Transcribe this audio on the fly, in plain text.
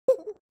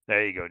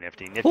There you go,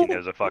 Nifty. Nifty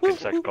knows a fucking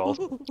sex calls.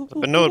 The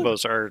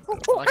bonobos are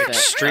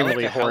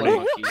extremely horny.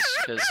 monkeys,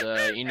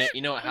 because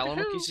you know what howler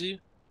monkeys do?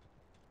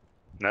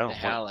 No. They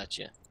howl at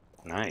you.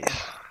 Nice.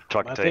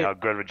 Talking to you how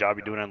good of a job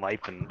you're doing in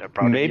life and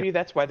proud of Maybe you.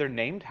 that's why they're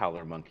named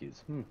howler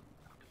monkeys.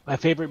 My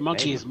favorite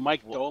monkey is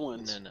Mike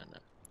Dolan.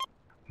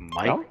 No.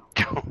 Mike?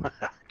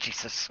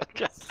 Jesus.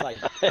 Like,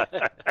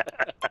 I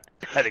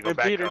had to go and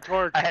back. Peter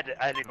Tork. I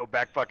had to go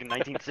back fucking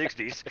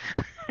 1960s.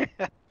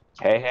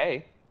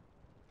 Hey.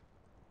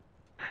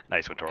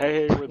 Nice one, Tork.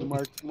 Hey, we're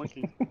the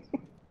monkey.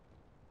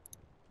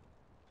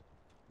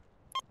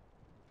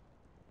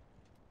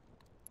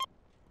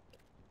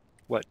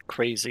 What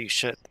crazy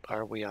shit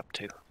are we up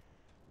to?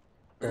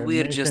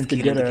 We're just to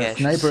killing get the a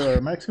caches. sniper or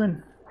a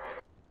marksman.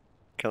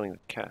 Killing the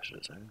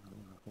caches.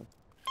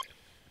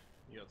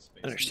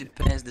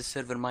 Depends, the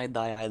server might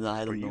die, I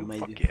don't know, maybe.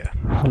 Fuck yeah.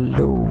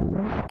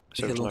 Hello.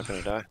 Server's not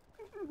gonna die.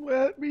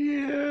 Let me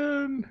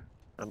in.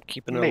 I'm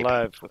keeping it Maybe.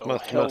 alive with Oh,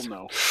 most hell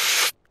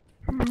most.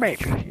 no.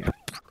 Maybe.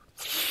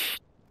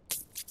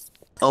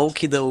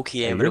 Okie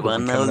dokie,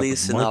 everyone, now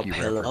listen up.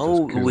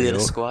 Hello, we're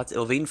squad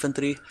of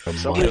infantry.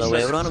 Hello,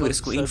 everyone, we're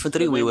school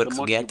infantry. We work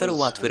together.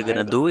 What we're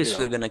gonna do is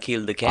we're gonna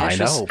kill the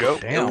caches.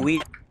 Go.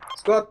 We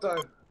Squad time.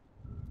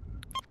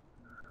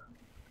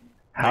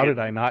 How did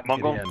I not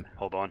Mongol? get in?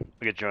 Hold on.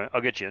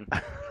 I'll get you in.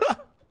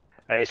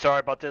 Hey, sorry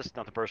about this.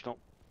 Nothing personal.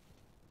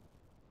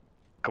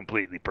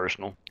 Completely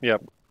personal.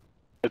 Yep.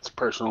 It's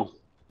personal.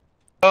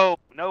 Oh,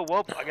 no,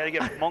 whoop. I gotta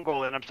get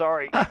Mongol in. I'm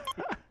sorry.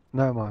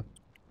 No, man.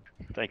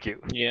 Thank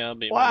you. Yeah, I'll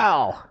be.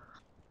 Wow.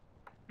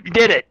 You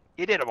did it.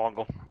 You did it,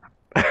 Mongol.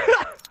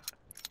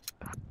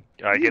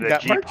 I get a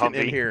got Jeep merchant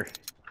in Humvee. here.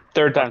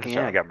 Third time.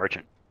 Yeah, I got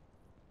merchant.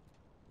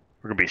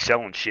 We're gonna be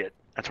selling shit.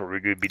 That's what we're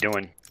gonna be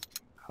doing.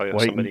 Oh yeah,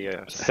 Wait. somebody.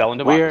 Selling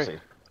democracy.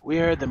 We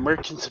are the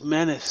Merchants of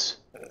Menace.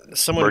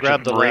 Someone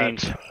Merchant grabbed the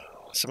Marines. lad.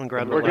 Someone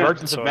grabbed the We're lad.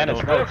 Merchants of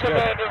Menace. No, it's good.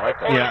 I like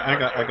that. Yeah, I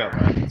got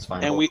that. It's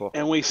fine. And cool.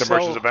 we The sell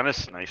Merchants of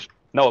Venice. Nice.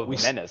 No, We-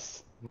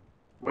 Menace.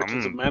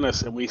 Merchants of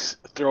Menace, and we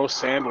throw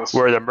sandals.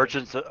 We're the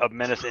Merchants of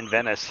Menace in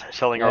Venice,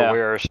 selling Yeah. our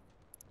wares.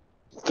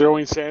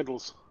 Throwing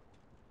sandals.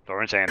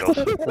 Throwing sandals.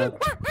 well,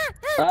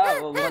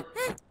 what?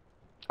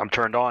 I'm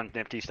turned on.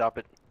 Nifty, stop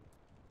it.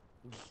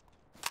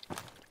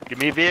 Give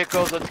me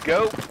vehicles. Let's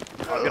go.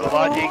 I'll get a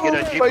Logi.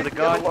 Get a Jeep with a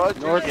gun.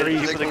 Get a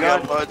Jeep with a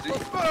gun.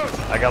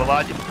 I got a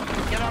Logi.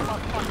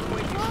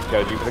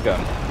 Go Jeep with a gun.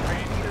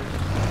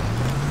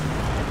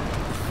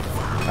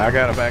 I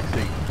got a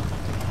backseat.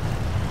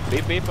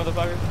 Beep beep,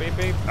 motherfucker. Beep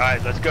beep. All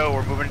right, let's go.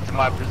 We're moving into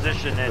my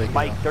position as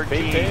Mike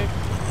 13. Beep beep.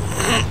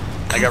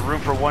 I got room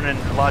for one in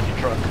the Logi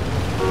truck.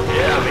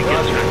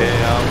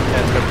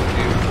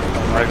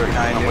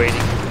 I'm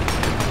waiting.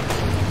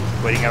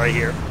 Waiting right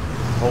here.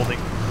 Holding.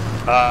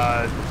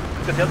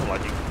 Who's got the other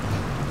Logi?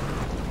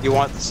 You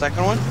want the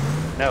second one?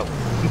 No.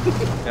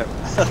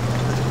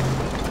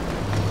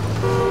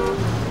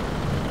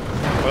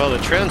 Well, the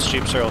trans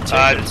jeeps are all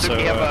taken, Does so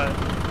Suki have a?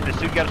 Does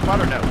Suki got a spot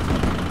or no?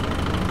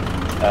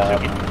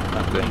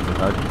 I'm good.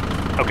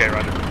 Okay,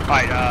 Roger.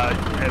 Alright, a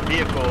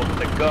vehicle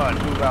with a gun,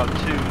 move out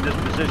to this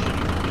position.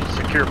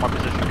 Secure my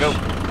position. Go.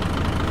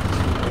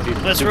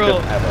 let's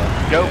roll.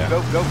 Go, Yeah.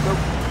 go.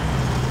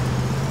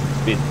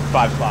 Be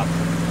 5 spots.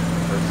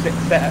 Or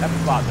 7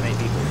 spots and 8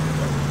 people.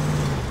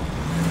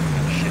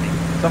 Shitty.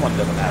 Someone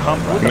doesn't have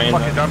Who it. the Man,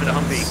 fuck is driving the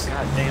Humvee?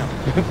 God damn.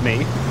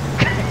 Me.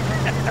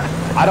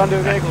 I don't do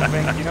vehicles,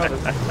 man. You know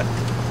this.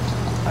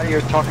 You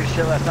were talking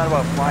shit last night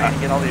about flying and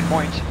get all these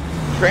points.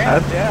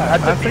 Trans, yeah.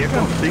 That's I a think vehicle.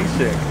 I'm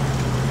seasick.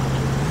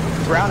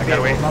 Ground I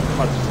gotta wait. vehicles, not so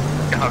much.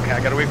 Okay, I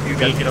gotta wait for you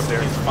guys to get up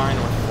there. It's fine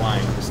with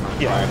flying, just not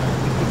driving.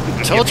 I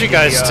told you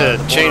guys to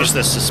change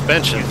the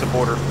suspension. Use the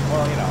border.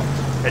 Well, you know.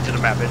 Edge of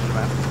the map, edge of the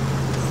map.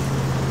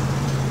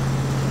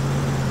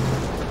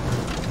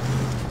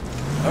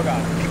 Oh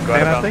god. Go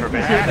And ahead I think for a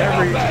he's minute. hitting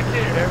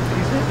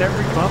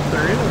every bump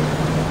there is.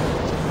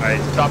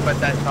 Alright, stop at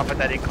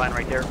that incline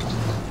right there.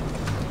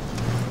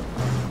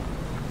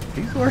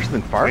 He's worse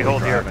than Farley We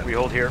hold here. driving. We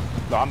hold here.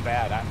 No, I'm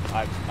bad. I'm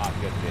not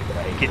good at vehicles.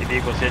 I hate Keep the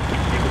vehicles hit. Keep the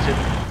vehicles hit.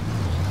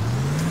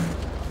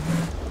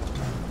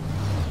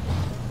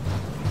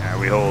 Alright,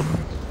 we hold.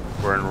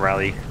 We're in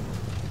rally.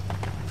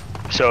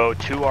 So,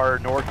 to our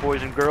north,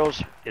 boys and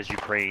girls, is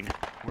Ukraine.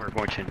 We're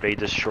going to invade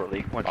this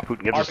shortly once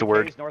Putin gives us the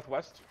word. RPK's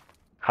northwest.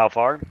 How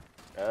far?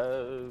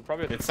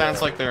 Probably. It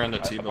sounds like they're in the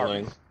T building.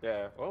 apartments.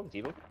 Yeah. Well,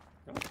 T building.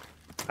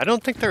 I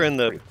don't think they're in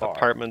the Pretty far.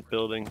 apartment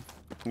building.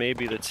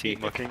 Maybe the T.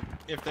 Looking.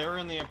 If they were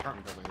in the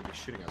apartment building, they'd be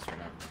shooting us right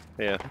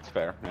now. Yeah. That's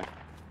fair. Yeah.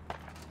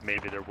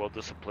 Maybe they're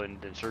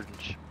well-disciplined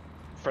insurgents.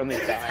 Friendlies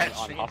dying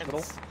on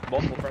hospital.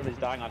 Multiple friendlies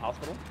dying on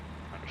hospital.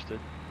 Understood.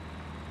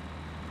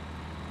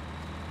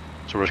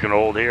 So we're just gonna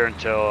hold here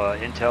until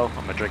intel.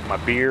 I'm gonna drink my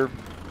beer.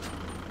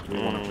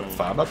 You want to put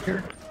fob up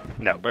here?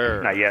 No,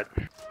 Burr. not yet.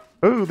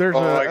 Ooh, there's Oh,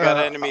 a I got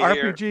an enemy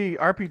here.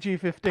 RPG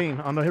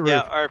 15 on the roof.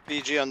 Yeah,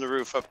 RPG on the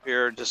roof up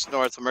here, just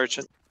north of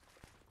Merchant.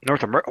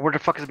 North of where the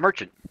fuck is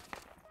Merchant?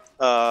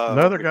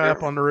 Another over guy here.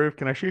 up on the roof.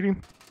 Can I shoot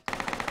him?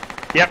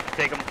 Yep,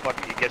 take him.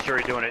 Fuck you. Guess you're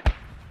already doing it.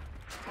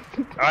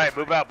 All right,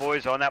 move out,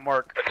 boys. On that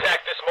mark. Attack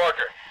this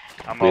marker.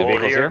 I'm The gonna hold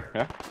vehicles here.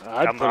 Yeah.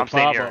 I'd I'm put a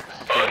staying pop here. up.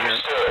 Staying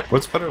here.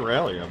 Let's put a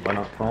rally up. Why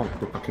not? Oh,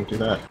 I can do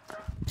that.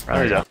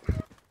 Rally's up. I'm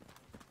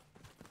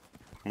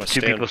gonna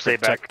Two people stay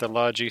protect back. the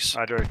lodges.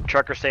 Either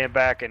trucker staying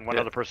back and one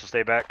Yeah. other person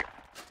stay back.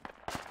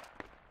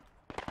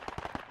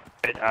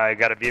 And I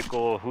got a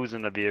vehicle. Who's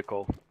in the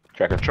vehicle?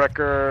 Tracker.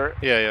 Trucker.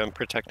 Yeah, I'm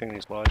protecting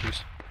these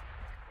lodges.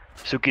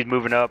 Suki's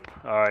moving up.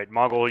 All right,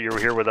 Mongol, you're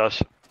here with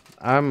us.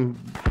 I'm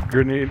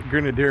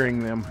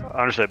grenadiering them.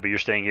 Understood, but you're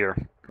staying here.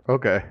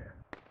 Okay.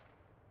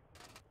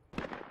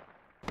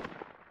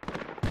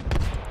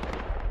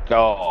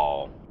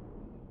 Oh.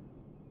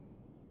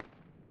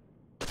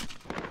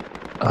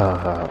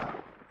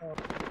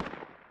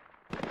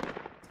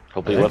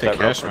 Hopefully, I let think that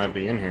the cash rope. might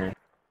be in here.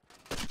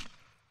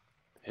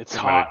 It's They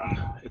hot. might-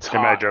 It's they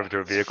might hot. drive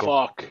through a vehicle.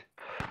 Fuck.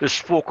 It's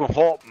fucking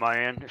hot,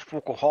 man. It's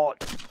fucking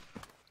hot.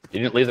 You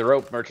didn't leave the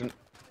rope, merchant.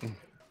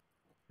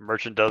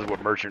 Merchant does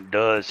what merchant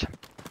does.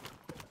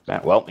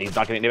 Well, he's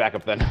not getting any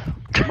backup then.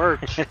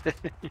 Merch.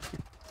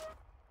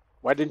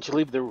 Why didn't you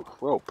leave the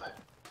rope?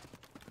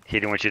 He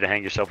didn't want you to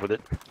hang yourself with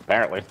it.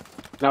 Apparently.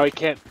 Now he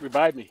can't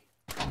revive me.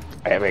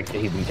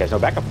 He has no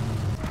backup.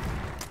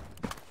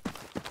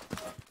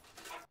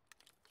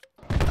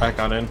 I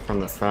got in from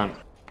the front.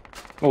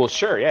 Well,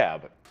 sure, yeah,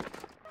 but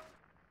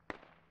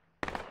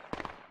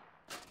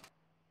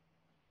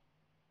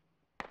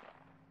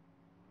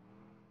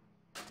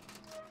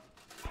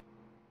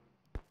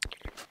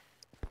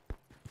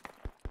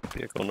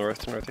Vehicle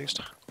north,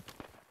 northeast.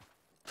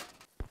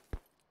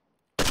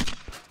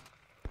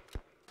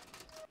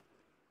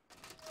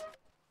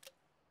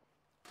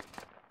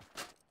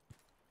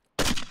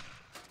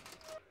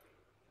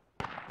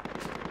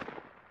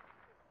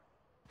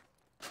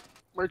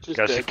 Merch is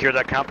Guys, dead. secure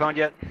that compound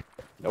yet?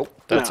 nope.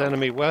 That's No.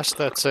 enemy west.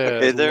 That's a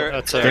Okay, they're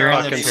that's they're a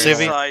on the fucking east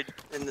civvy. side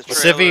in the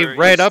trailer. Civvy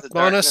right east up of the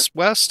on darkness. us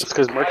west. It's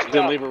because Merch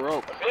didn't leave a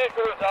rope.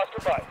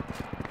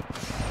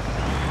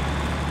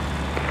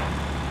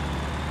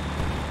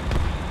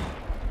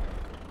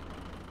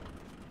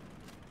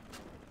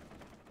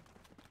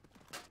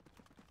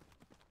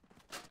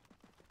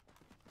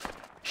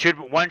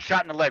 Shoot one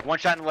shot in the leg. One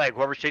shot in the leg.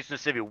 Whoever's chasing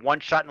the civvy. One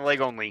shot in the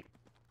leg only.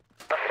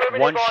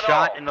 One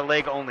shot in the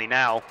leg only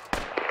now.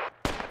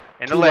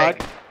 In the Two leg.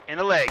 lod- In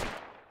the leg.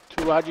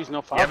 Two lodges, no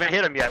You fire. haven't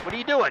hit him yet. What are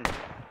you doing?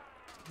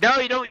 No,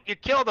 you don't. You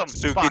killed him.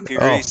 Suki Fuck.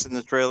 Pirace in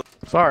the trailer.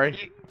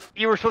 Sorry.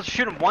 You were supposed to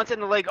shoot him once in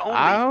the leg only.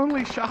 I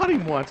only shot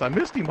him once. I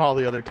missed him all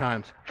the other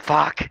times.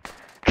 Fuck.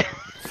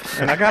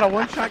 And I got a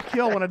one-shot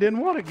kill when I didn't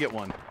want to get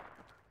one.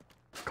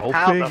 Go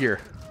How the- figure.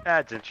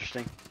 That's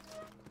interesting.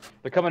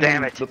 They're coming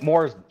Damn in. it. The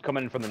more's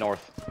coming in from the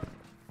north.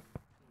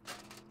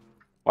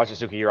 Watch it,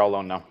 Suki. You're all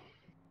alone now.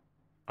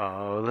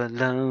 All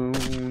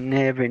alone,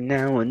 every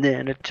now and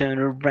then I turn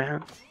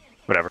around.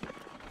 Whatever.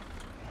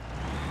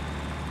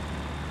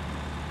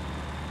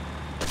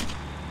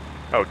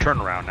 Oh, turn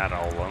around, not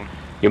all alone.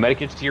 Your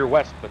medikit's to your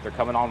west, but they're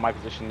coming on my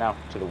position now.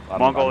 To the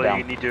Mongol, down.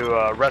 you need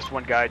to rest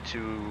one guy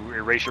to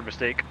erase your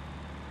mistake.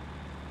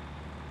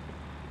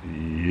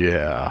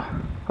 Yeah.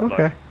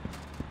 Okay.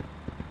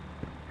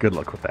 Good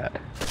luck with that.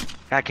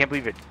 I can't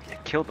believe it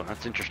killed him.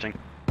 That's interesting.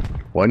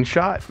 One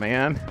shot,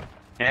 man.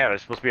 Yeah, it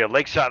was supposed to be a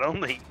leg shot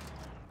only.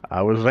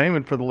 I was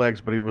aiming for the legs,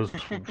 but he was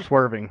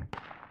swerving.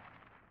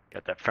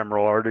 Got that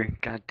femoral artery.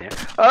 God damn.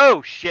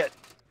 Oh, shit.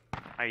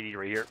 IED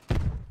right here.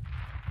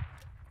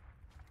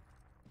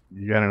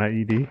 You got an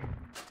IED?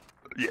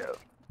 Yeah.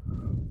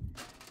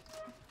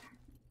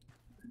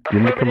 You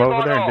need to come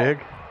over there and dig?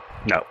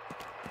 No.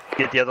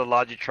 Get the other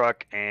Logi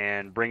truck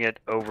and bring it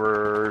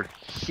over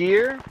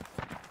here.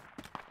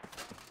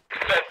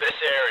 Defend this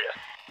area.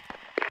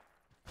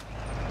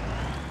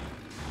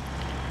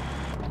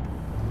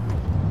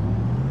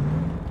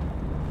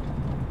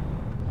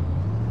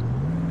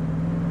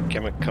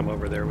 Can we come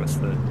over there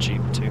with the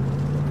Jeep too?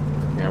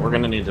 Yeah, we're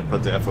gonna need to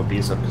put the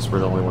FOBs up because we're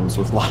the only ones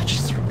with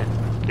lodges right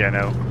now. Yeah,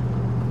 no.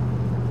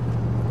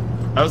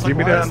 I was like, Give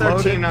me why that is their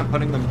loaded? team not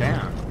putting them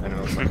down? And it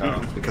was like,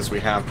 oh, because we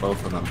have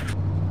both of them.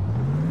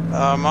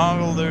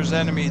 Mongol, there's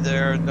enemy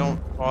there. Don't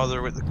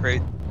bother with the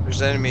crate.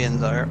 There's enemy in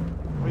there.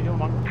 What are you doing,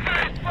 Mongol?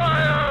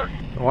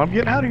 Well, I'm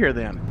getting out of here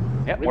then.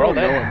 Yep, We we're all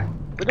don't know dead.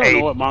 him. We don't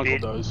know what Mongol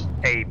does.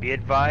 Hey, be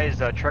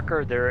advised,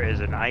 trucker, there is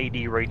an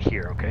IED right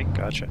here, okay?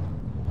 Gotcha.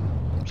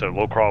 So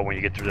low crawl when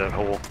you get through that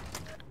hole.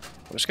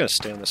 I'm just gonna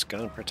stay on this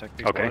gun and protect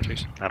these Okay.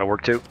 lodges. That'll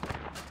work too.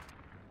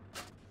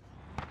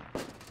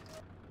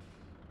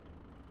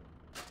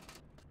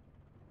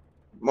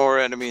 More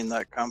enemy in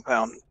that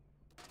compound.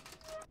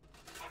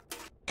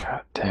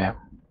 God damn.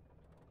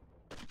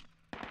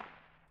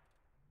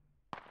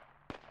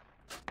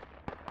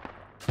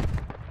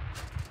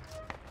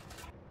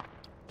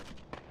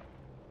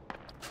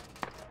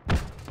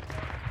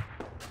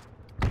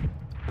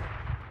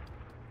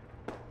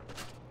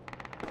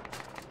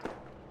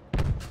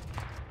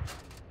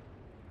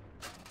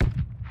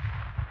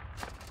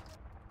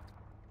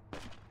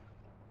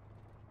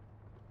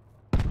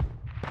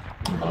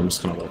 I'm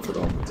just gonna wait for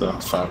the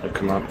fire to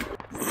come up.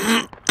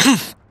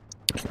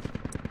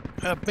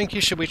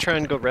 Binky, should we try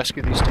and go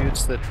rescue these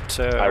dudes that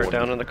are wouldn't.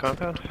 down in the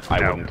compound? I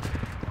No. wouldn't.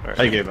 All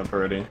I gave up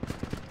already.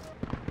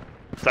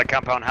 Is that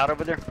compound hot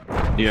over there?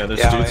 Yeah, there's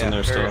Yeah, dudes yeah, in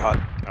there very still. hot.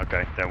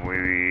 Okay,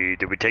 then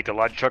did we take the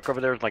lodge truck over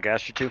there like I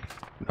asked you to?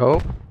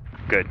 Nope.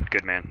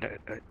 Good man.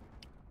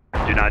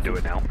 Do not do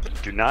it now.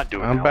 Do not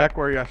do it I'm now. back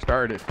where I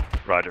started.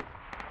 Roger.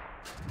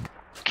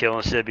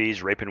 Killing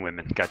civvies, raping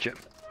women. Gotcha.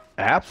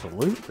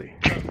 Absolutely.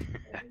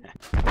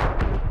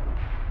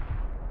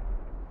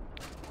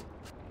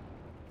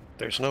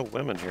 There's no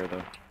women here,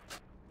 though.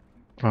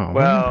 Oh,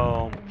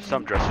 Well,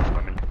 some dress as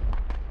women.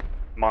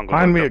 Mongol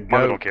Find me a Mongol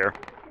goat. don't care.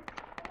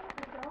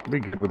 be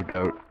good with a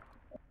goat.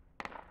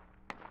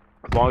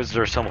 As long as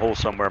there's some hole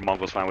somewhere,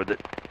 Mongol's fine with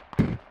it.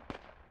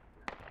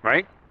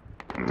 Right?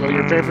 So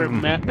your favorite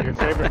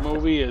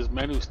movie is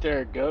Men Who Stare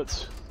at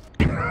Goats?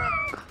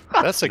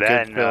 That's a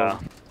Then, good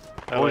film.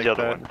 I what was like the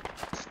other that. one?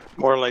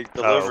 More like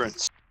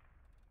Deliverance.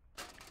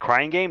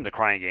 Crying Game? The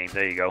Crying Game.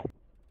 There you go.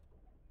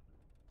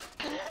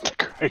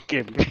 Great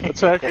game.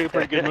 That's actually a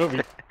pretty good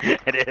movie.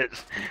 It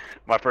is.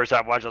 My first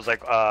time watching, I was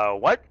like,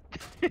 what?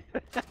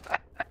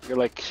 You're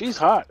like, she's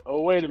hot.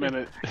 Oh, wait a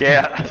minute.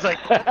 Yeah. I was like,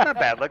 that's not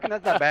bad looking.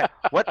 That's not bad.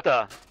 What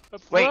the?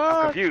 Wait, I'm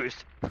Fuck.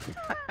 confused.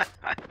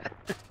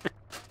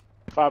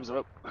 Fob's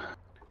up.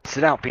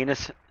 Sit down,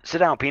 penis. Sit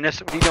down, penis.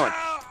 What are you doing?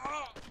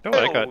 Oh,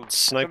 I Oh, got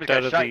sniped somebody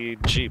out of got the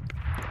Jeep.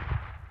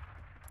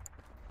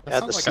 Yeah,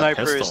 the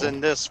sniper is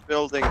in this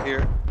building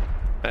here.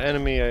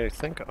 Enemy, I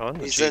think, on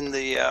the He's Jeep. in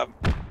the.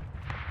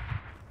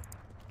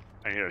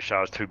 I hear a shot.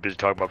 I was too busy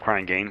talking about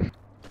Crying Game.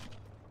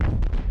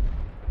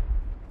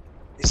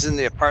 He's in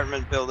the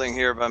apartment building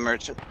here by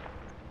Merchant.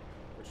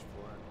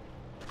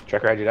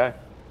 Checker, how'd you die?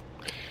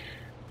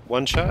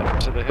 One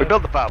shot to the We head.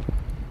 built the fob.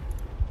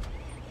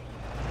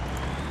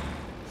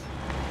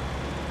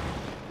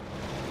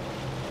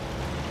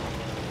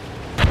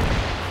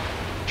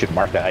 Should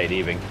mark that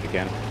ID if you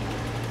can.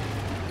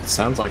 It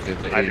sounds like it.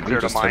 I You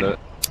declared just mine. did it.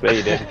 There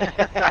you did.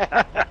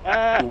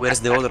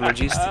 Where's the other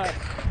logistic?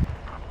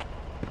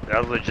 That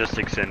was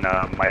logistics in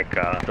Mike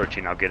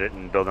 13. I'll get it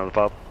and build another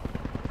fob.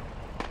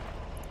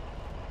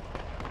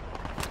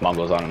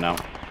 Mongo's on it now.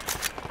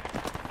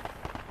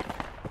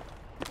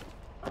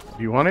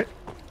 You want it?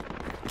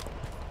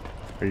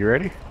 Are you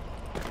ready?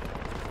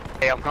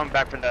 Hey, I'm coming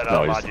back for that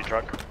No, he's- Logi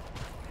truck.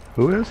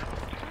 Who is?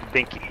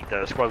 Binky,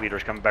 the squad leader,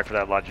 is coming back for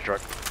that Logi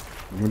truck.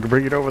 You want to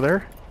bring it over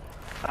there?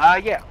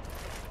 Yeah.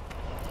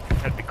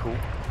 That'd be cool.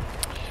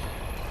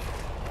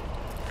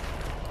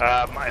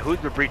 Who's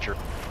the breacher?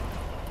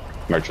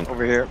 Merchant.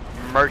 Over here.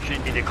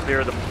 Merchant, need to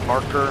clear the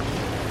marker.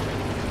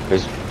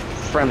 There's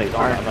friendlies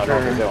on it. I don't know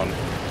what they're doing.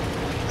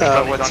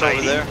 Somebody's What's on over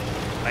ID. there?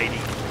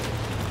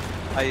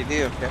 ID.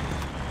 IED, okay.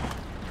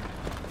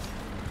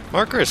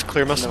 Marker is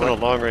clear. Must have been a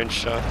long-range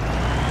shot.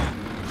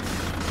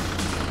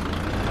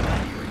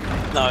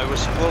 No, it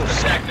was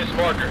close.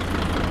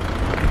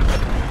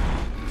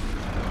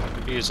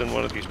 He's in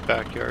one of these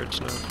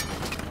backyards now.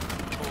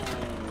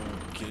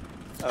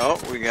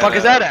 Oh, we got. Fuck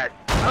is that at?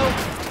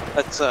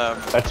 That's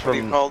That's What do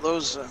you from call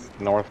those?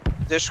 north.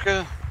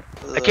 Dishka.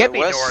 It can't be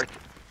west? north.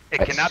 It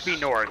cannot be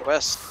north.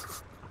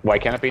 West. Why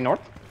can't it be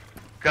north?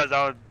 Because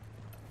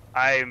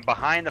I'm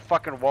behind the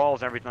fucking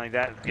walls and everything like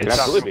that. It It's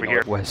absolutely over be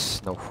here.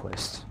 West,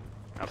 northwest.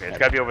 Okay, it's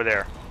gotta be over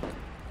there.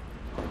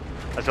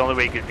 That's the only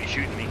way he could be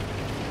shooting me.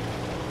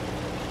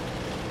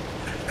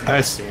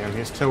 I see him.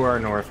 He's to our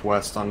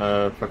northwest on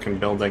the fucking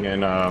building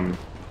in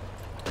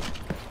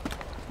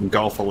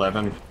Gulf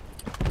 11.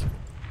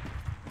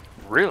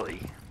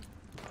 Really?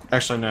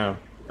 Actually, no.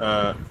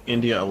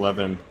 India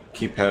 11.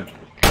 Keep head.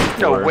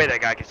 No forward. way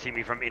that guy can see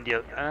me from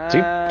India.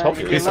 told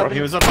you.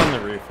 He was up on the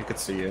roof. He could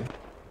see you.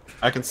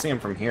 I can see him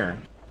from here.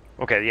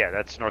 Okay, yeah,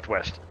 that's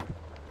northwest.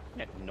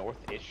 Yeah,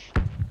 north-ish.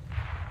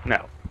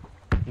 No.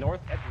 North,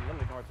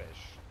 literally north-ish.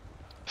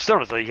 Still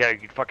doesn't like, yeah, you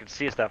can fucking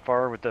see us that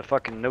far with the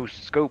fucking no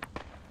scope.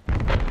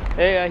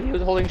 Hey, he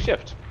was holding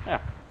shift. Yeah.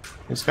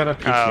 He's got a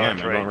PKM.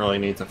 that's I right. don't really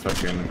need to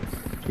fucking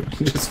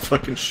just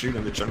fucking shoot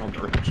in the general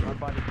direction.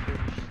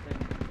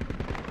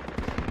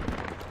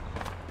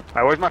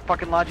 Alright, where's my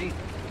fucking Logi?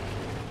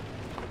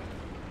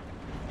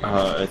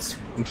 It's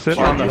I'm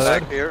sitting on the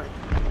Back hood. here.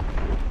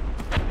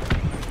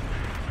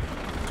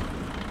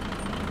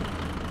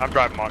 I'm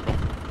driving Mongol.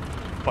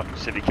 Fucking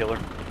city killer.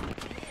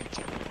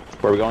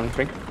 Where are we going,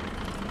 Pink?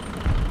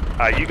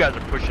 You guys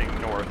are pushing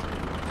north.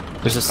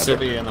 There's a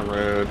city in the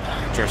road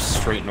just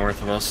straight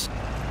north of us.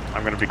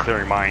 I'm gonna be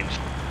clearing mines.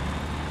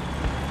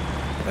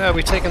 Yeah,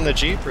 we taking the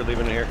Jeep or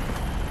leaving it here?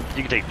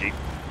 You can take Jeep.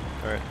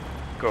 Alright.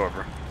 Go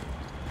over.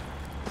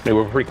 Hey,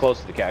 we're pretty close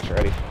to the cache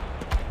already.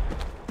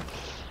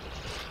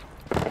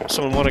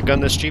 Someone want to gun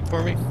this Jeep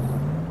for me?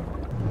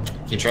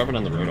 If you drop it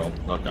on the road,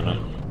 I'll gun it.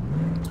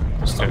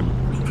 Just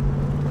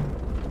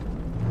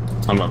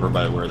I'm over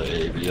by where the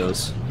AAV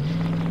is.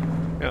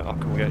 Yeah, I'll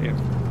come get you.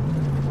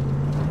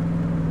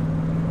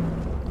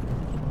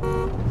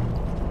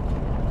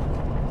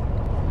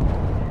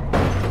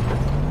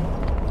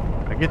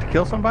 I get to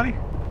kill somebody?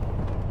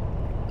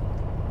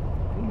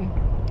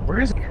 Where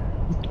is he?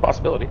 It's a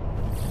possibility.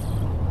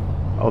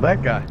 Oh,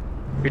 that guy.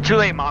 You're too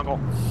late, Mongol.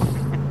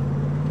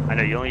 I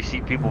know, you only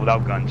see people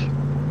without guns.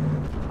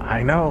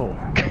 I know.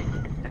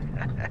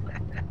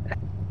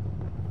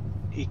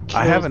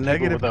 I have a kills people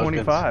negative without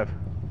 25.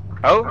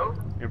 Oh,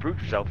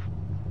 improved yourself.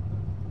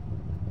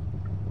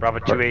 Bravo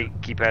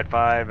 28, keypad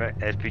 5,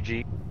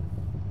 SPG. guns.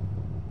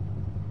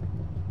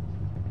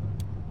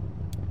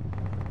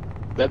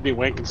 That'd be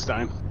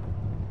Wankenstein.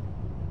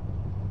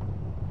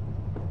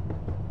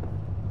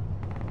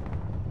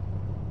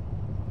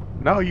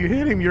 No, you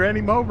hit him. You ran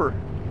him over.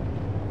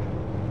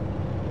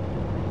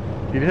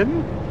 You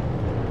didn't?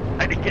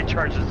 I didn't get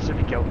charged as a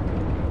city kill.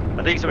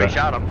 I think somebody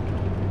shot him.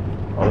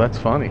 Oh, that's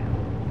funny.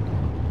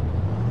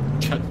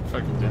 God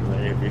fucking damn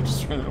that AV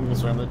just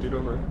almost ran that dude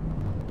over.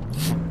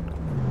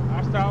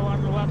 Hostile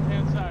on the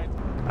left-hand side.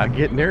 I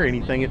get near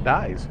anything, it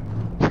dies.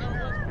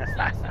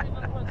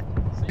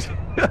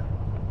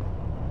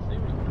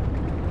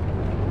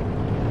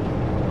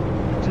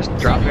 Just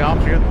drop me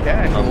off near the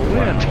cache. Oh, We'll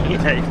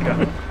win. There you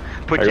go.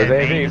 Put There your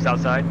goes AV. names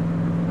outside.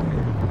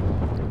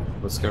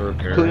 Let's go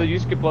repair. Julio, you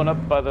just get blown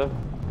up by the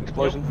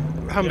explosion.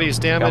 Humvee's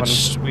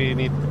damaged. We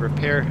need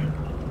repair.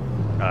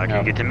 Can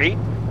you get to me?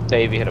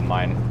 Dave, you hit a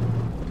mine.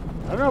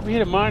 I don't know if he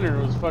hit a mine or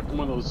it was fucking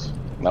one of those.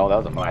 No, that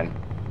was a mine.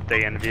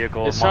 Stay in the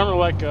vehicle. It sounded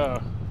like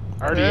a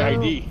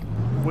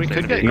RDID. We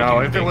could get. No,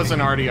 if it was an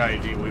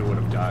RDID, we would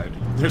have died.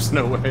 There's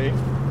no way.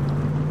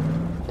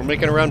 We're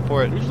making a run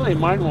for it. Usually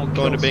mine won't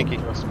Going kill to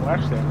Binky.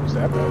 splash damage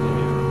that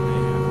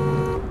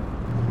bad.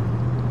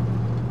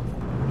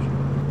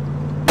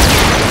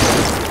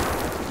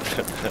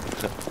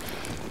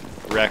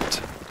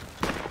 Wrecked.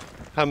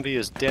 Humvee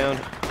is down.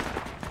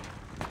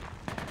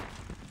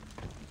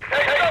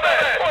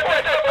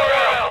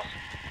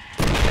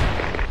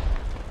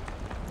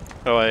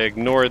 Oh, I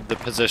ignored the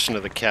position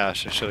of the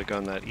cache. I should have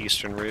gone that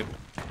eastern route.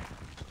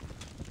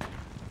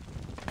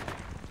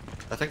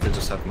 I think they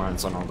just have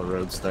mines on all the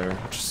roads there,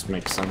 which just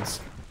makes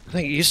sense. I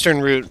think eastern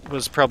route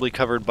was probably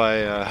covered by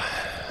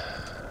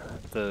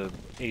the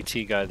AT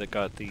guy that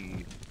got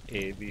the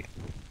AAV.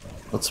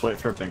 Let's wait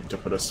for Bink to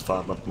put his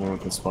fob up and we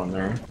can spawn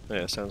there.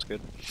 Yeah, sounds good.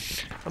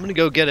 I'm gonna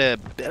go get a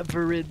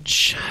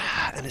beverage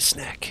and a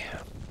snack.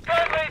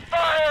 Friendly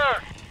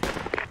fire!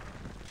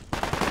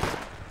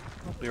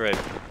 I'll be right.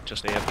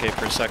 Just AFK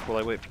for a sec while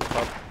I wait for the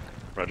pop.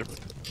 Roger.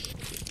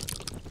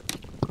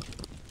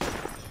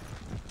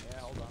 Yeah,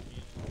 hold on.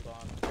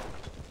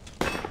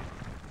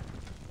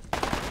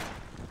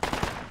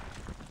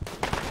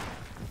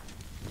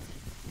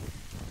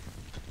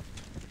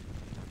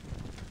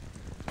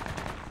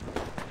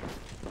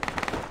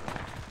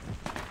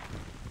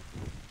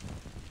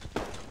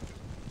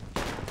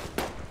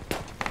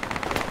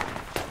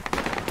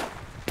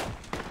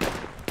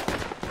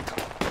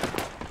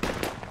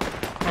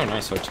 Oh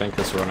nice, our tank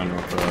is running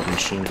with a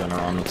machine gunner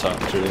on the top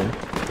too.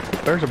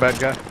 There's a bad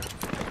guy.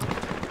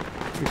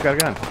 He's got a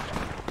gun.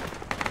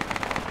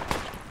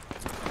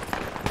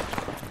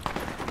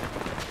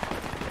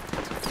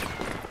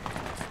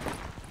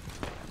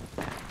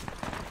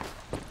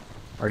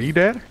 Are you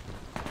dead?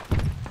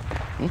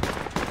 Hmm?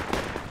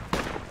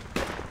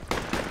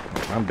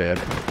 I'm dead.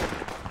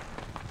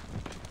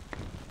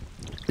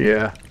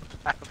 Yeah.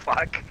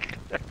 Fuck.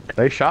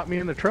 They shot me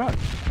in the truck.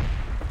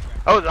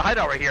 Oh, the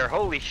hideout right here.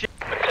 Holy shit.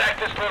 Attack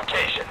this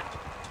location.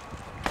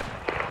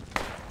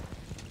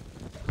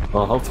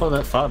 Well, hopefully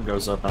that fob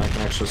goes up and I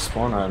can actually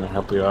spawn on it and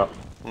help you out.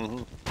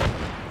 Mm-hmm.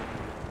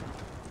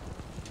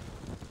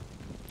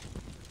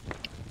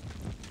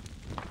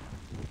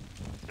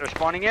 They're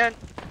spawning in.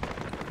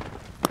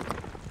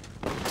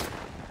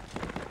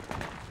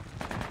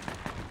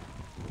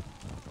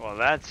 Well,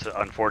 that's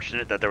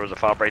unfortunate that there was a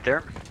fob right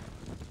there.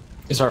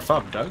 Is our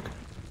fob Doug?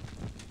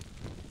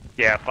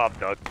 Yeah, fob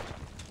dug.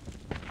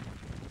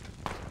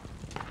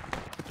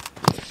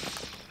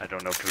 I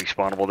don't know if it's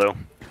respawnable though.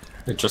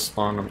 It just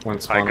spawned when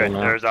Alright, spawned good. now.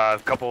 There's a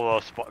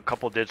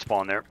couple did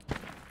spawn there.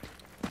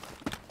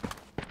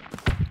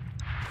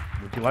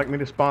 Would you like me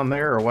to spawn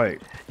there or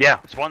wait? Yeah,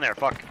 spawn there.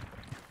 Fuck.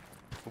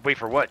 Wait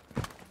for what?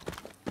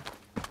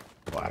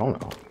 Well, I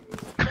don't know.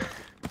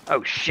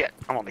 Oh shit!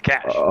 I'm on the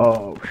cache.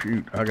 Oh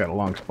shoot! I got a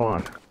long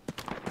spawn.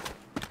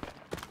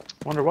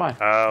 Wonder why.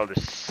 Oh, the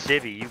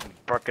civvy, you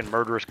fucking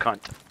murderous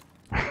cunt.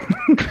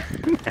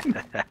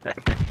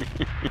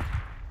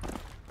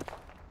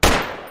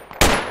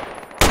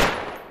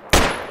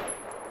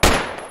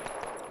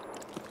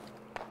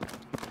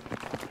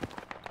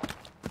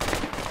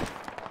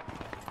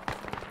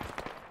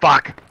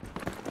 Fuck!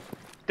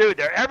 Dude,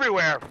 they're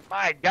everywhere!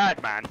 My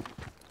god, man.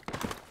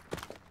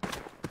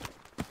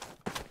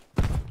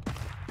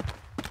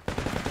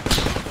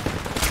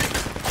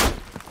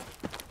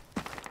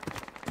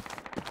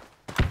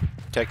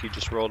 Techie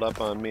just rolled up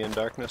on me in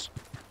darkness.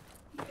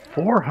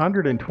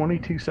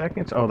 422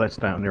 seconds? Oh, that's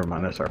down. Never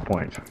mind. That's our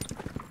points.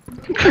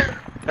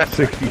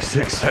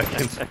 66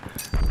 seconds.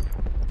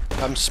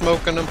 I'm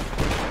smoking them.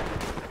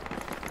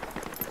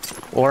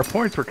 Well, our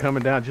points were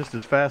coming down just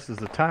as fast as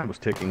the time was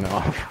ticking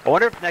off. I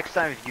wonder if next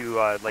time if you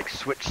like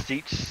switch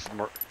seats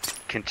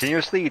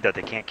continuously that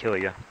they can't kill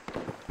you.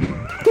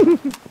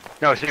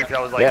 No, seriously,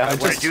 I was like, Yeah, I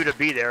wanted you to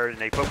be there and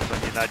they focused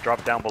on you and I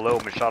dropped down below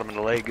him and shot him in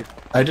the leg.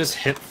 I just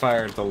hit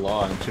fired the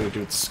law into a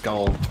dude's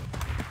skull.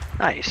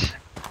 Nice.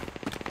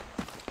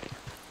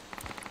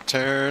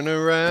 Turn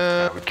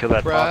around, we kill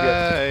that Bob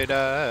yet? bright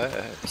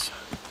eyes.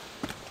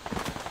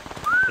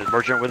 Is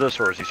Merchant with us,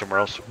 or is he somewhere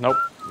else? Nope,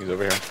 he's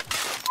over here.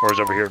 Or is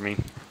over here with me?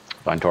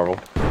 Find Torval.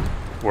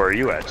 Where are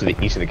you at? To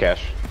the east of the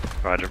cache.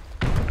 Roger.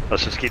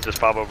 Let's just keep this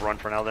Bob overrun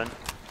for now then. See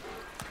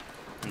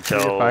if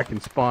Until I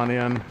can spawn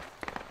in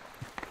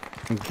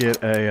and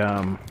get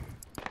a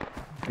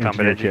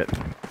Combat engineer kit.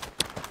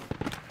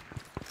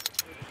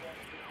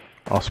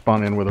 I'll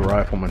spawn in with a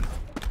rifleman.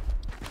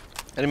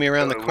 Enemy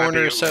around the It might corner, be-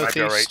 it might be southeast.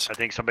 alright. I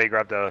think somebody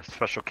grabbed a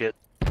special kit.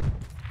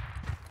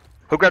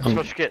 Who grabbed the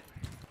special kit?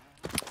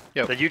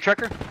 Yo. Did you,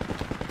 Trucker?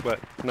 What?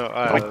 No,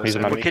 Oh, he's a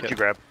What enemy kit you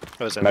grabbed?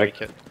 That was enemy Medic.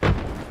 kit.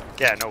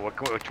 Yeah, no,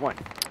 which one?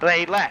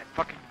 Hey, lat,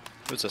 fucking.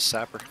 It was a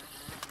sapper.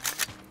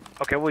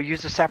 Okay, we'll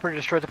use the sapper to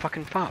destroy the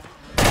fucking fob.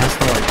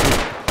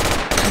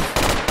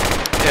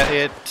 Yeah,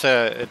 it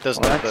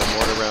doesn't Well, have the that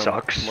mortar round.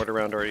 sucks. Mortar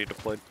round already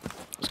deployed. I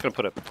was gonna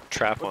put a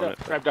trap on it.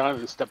 Grab down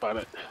and step on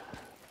it.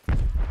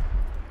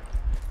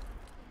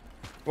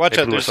 Watch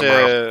They out! blew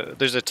it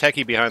There's a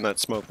techie behind that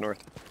smoke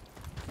north.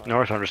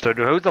 North, understood.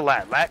 Who's the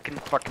lat? Lat can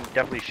fucking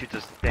definitely shoot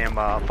this damn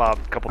fob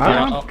a couple I'm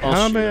times. I'll shoot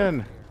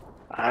coming.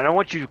 I don't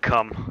want you to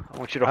come. I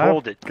want you to I've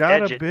hold it.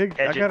 got Edge a it. big.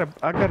 Edge I got a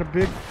big.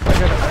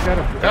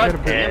 I got a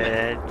big.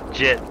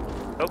 Edge it.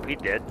 Oh, he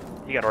did.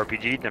 He got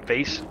RPG'd in the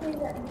face.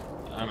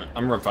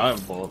 I'm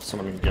revivable if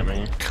someone can get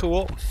me.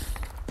 Cool.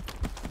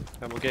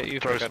 I will get you.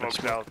 Throw I got a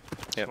smokes out.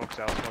 Yep. Smokes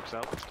out. Smokes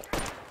out.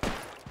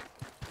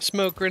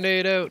 Smoke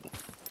grenade out.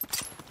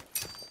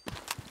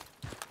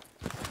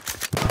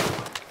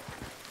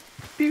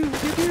 Pew,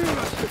 pew, pew.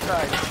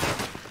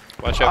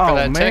 Watch out for Oh,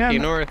 that man. techie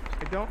north.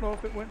 I don't know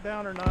if it went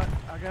down or not.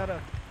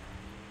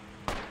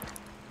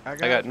 I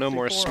got no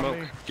more C4 on smoke.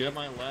 me. Get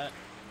my lat.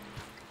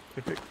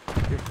 If C4's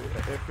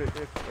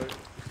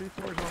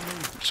on me,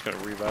 Just gonna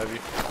revive you.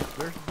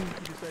 there's the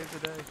DC to save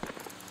the day.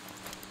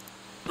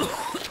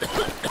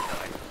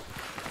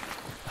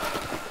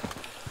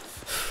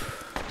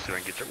 So I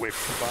can get you away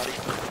from the body.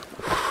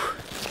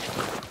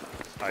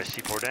 Alright,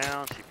 C4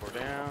 down. C4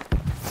 down.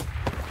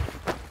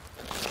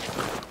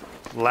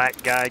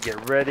 Lat guy,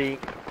 get ready. In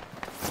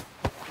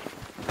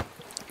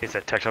case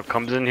that tech shop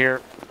comes in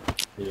here.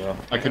 Yeah.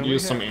 I could And we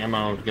use some have-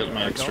 ammo to get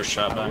my I extra don't-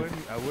 shot back.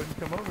 I wouldn't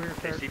come over here.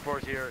 Hey, Kurt.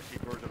 C4's here.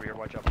 C4's over here.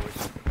 Watch out,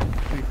 boys.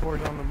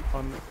 C4's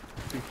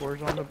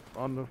C4's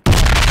on the.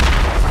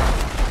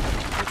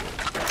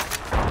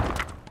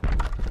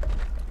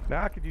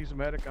 Now I could use a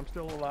medic. I'm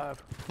still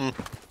alive. Right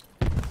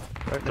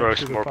Throw next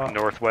to some the more top.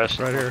 northwest.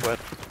 Right here.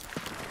 Northwest.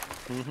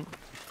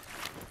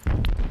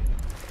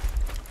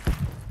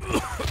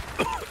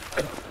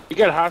 You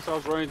got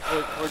hostiles running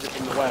towards you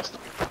from the west.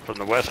 From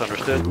the west,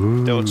 understood.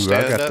 Ooh, Don't I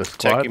stand got up. the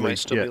squad Techie might lead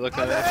still be kit. looking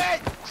at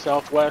us.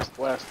 Southwest,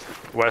 west.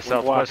 West,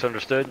 One block. southwest,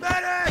 understood.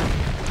 Yeah,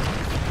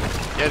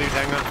 dude,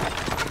 hang on.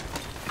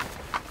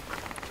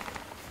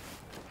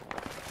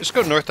 Just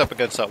go north up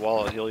against that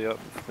wall. I'll heal you up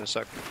in a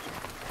sec.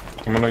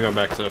 I'm gonna go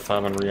back to the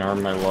 5 and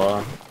rearm my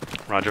law.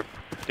 Roger.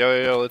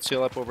 Yo, let's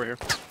heal up over here.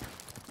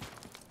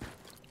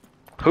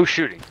 Who's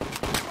shooting?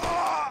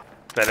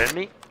 That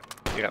enemy?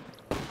 Yeah.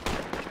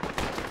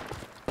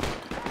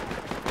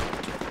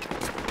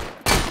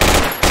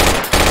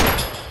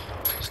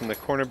 It's in the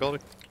corner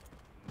building.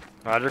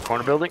 Roger,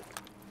 corner building.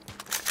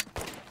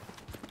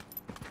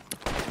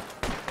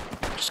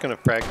 Just gonna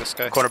frag this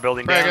guy. Corner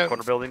building Frag down, out.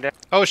 corner building down.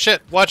 Oh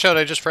shit! Watch out!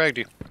 I just fragged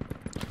you.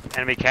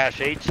 Enemy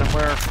cache 8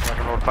 somewhere. I don't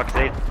know where the fuck is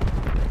 8.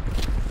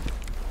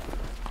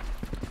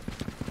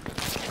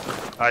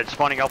 Alright,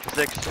 spawning Alpha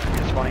 6.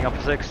 Spawning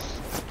Alpha 6.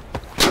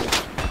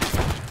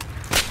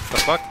 The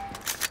fuck?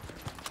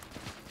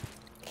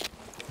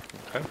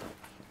 Okay.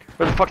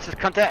 Where the fuck's this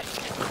cunt at?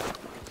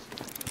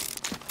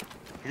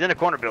 He's in the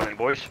corner building,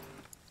 boys.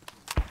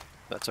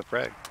 That's a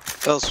frag.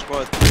 Tell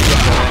squad 3 got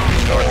that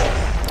enemy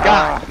north.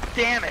 God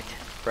damn it!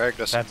 Fragged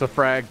us. That's a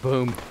frag.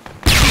 Boom.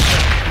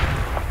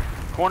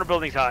 Corner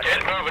building's hot.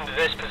 Get moving to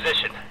this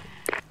position.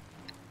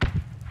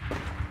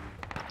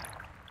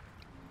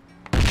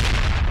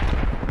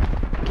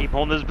 Keep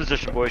holding this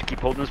position, boys. Keep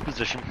holding this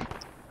position.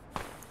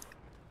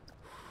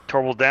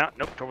 Torval down.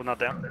 Nope, Torval not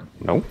down.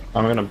 Nope.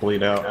 I'm gonna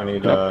bleed out. I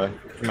need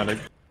medic.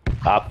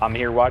 I'm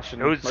here watching.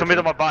 Who's somebody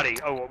on my body?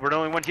 Oh, we're the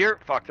only one here?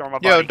 Fuck, they're on my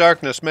Yo, body.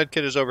 darkness.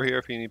 Medkit is over here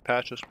if you need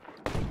patches.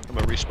 I'm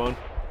gonna respawn.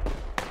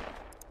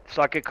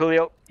 Suck it,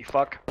 Coolio. You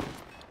fuck.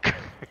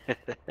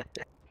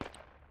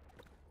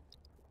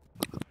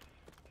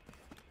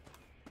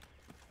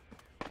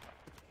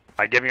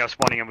 Alright, get me up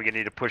spawning and we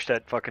need to push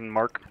that fucking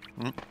mark.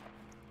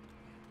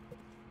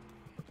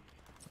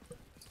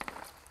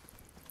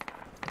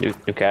 New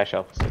cache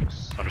Alpha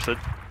 6. Understood?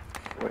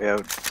 We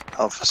have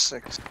Alpha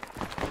 6.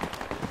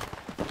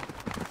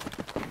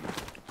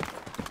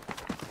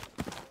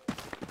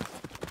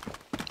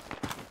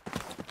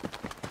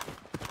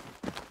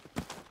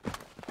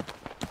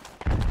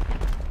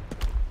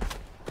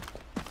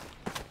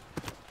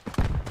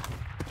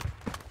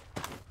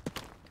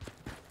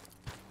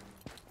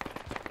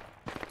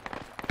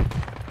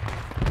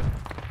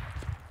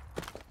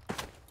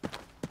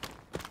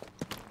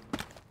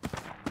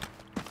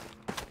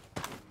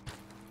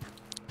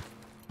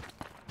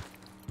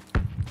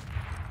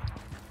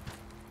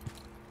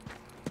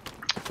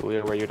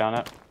 Julia, where you down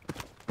at?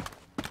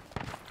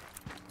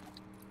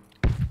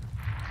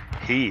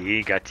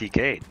 He got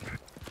TK'd.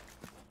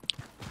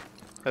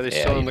 Are they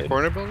Yeah, still in he the did.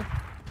 corner building?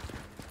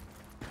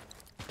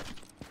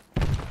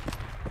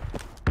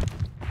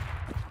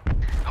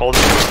 Hold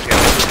it.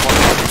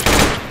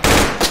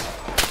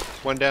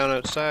 One down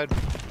outside.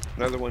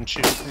 Another one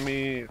shooting from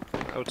me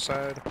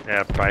outside.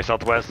 Yeah, probably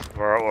southwest.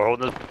 We're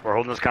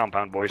holding this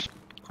compound, boys.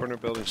 Corner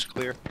building's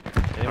clear.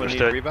 Anyone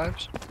need Understood.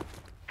 revives?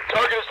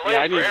 Yeah,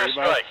 I need a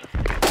revive.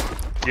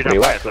 You're Where you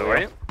not at, fast though,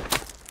 right?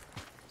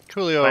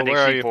 Coolio, Planning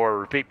where are you? C4.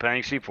 Repeat,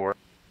 planning C4.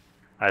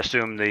 I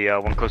assume the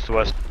one close to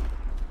us.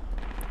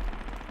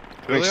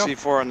 Big Coolio?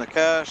 C4 on the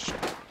cache.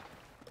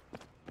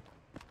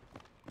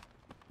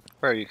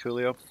 Where are you,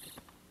 Coolio?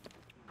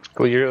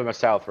 Cool, you're in the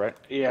south, right?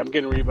 Yeah, I'm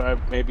getting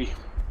revived, maybe.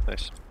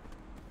 Nice.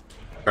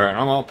 Alright,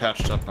 I'm all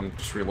patched up. I'm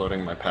just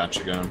reloading my patch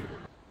again.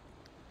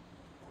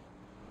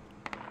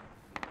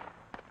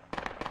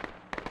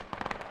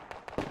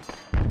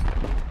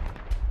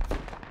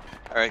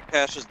 Alright,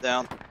 cache is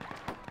down.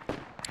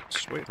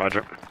 Sweet.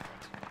 Roger.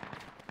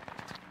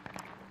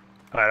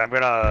 Alright, I'm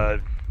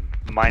gonna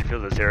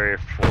minefield this area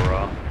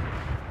for,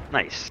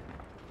 nice.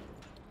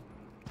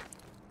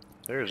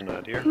 There's an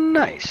idea.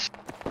 Nice.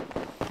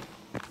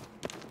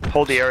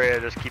 Hold the area,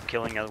 just keep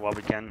killing it while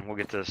we can. We'll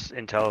get this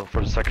intel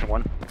for the section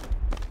 1.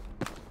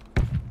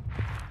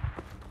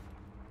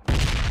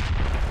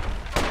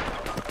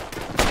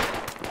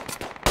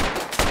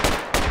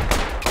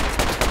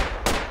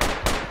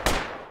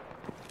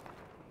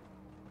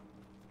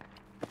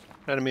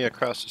 Enemy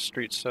across the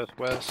street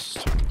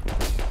southwest.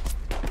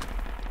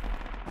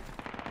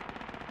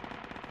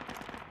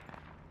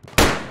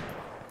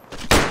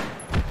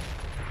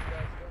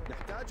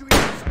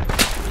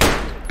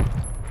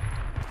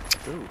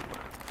 Ooh,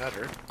 that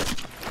hurt.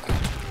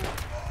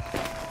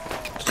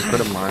 Just put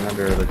a mine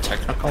under the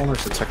technical.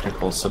 There's a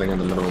technical sitting in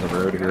the middle of the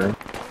road here.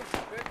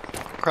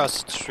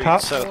 Across the street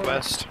Top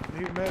southwest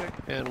Need medic.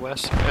 and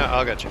west. Yeah,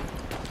 I'll get you.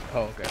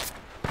 Oh, okay.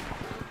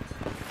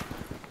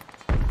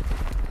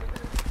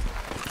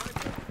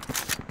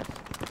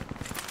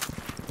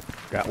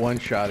 Got one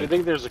shot Do you at.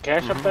 think there's a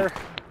cache up there?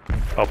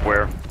 Up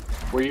where?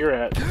 Where you're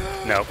at?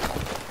 No.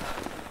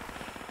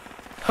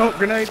 Oh,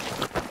 grenade!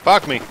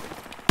 Fuck me.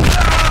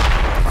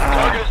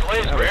 Target's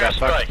laser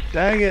airstrike.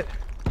 Dang it!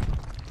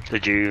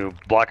 Did you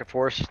block it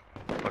for us?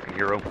 Fucking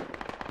hero.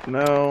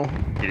 No. You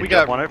didn't We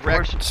jump got on it for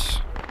us?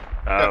 wrecked.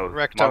 Oh, Got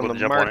wrecked Mongo on the didn't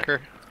jump it.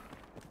 marker.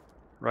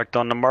 Wrecked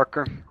on the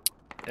marker.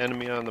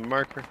 Enemy on the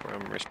marker.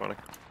 I'm respawning.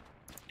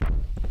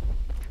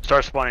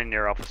 Start spawning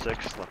near Alpha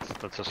 6.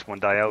 Let's this one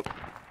die out.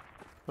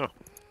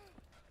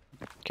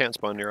 Can't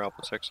spawn near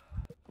Alpha 6.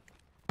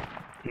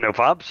 No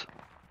fobs?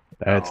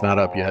 It's not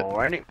up yet.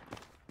 Alrighty.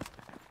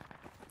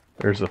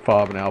 There's a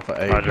fob and alpha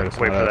 8. Roger, but it's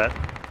wait not for up.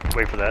 that.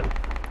 Wait for that.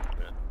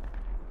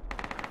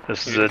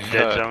 This is a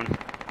dead zone. You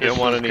This don't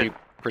want is any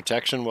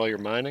protection while you're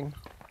mining?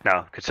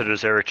 No, consider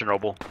this area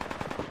Chernobyl.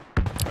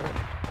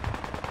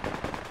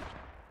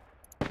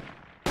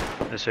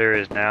 This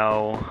area is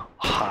now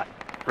hot,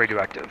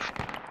 radioactive.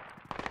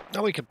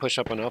 No, we can push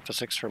up on Alpha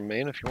 6 from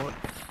main if you want.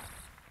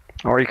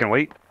 Or you can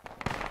wait.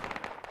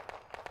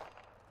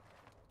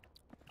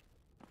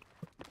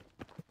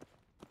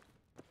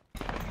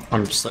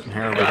 I'm just sitting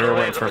here over here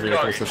waiting for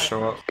vehicles to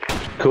show up.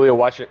 Coolio,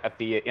 watch it at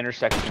the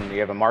intersection. You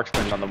have a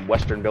marksman on the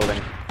western building.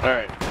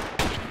 Alright.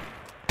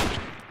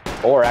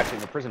 Or actually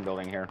in the prison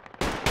building here.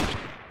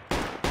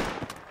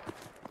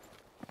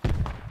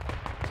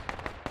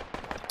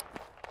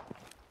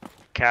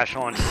 Cash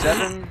on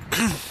 7. Got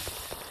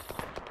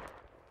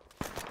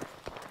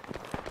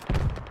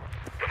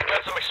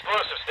some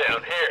explosives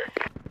down here.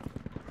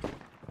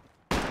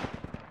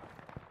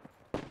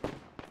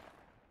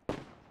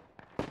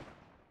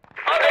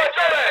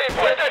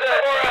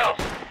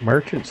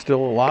 Merchant's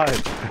still alive.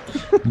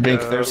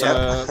 Mink, there's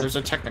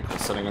a technical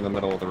sitting in the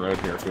middle of the road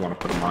here if you want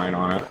to put a mine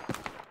on it.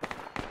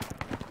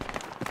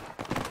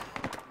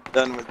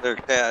 Done with their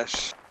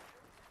cache.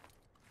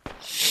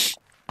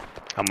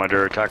 I'm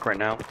under attack right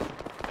now.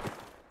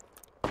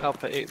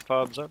 Alpha 8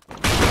 fobs up.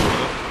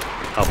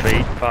 Alpha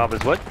 8 fob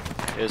is what?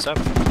 Is up.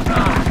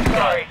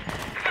 Sorry. Fire!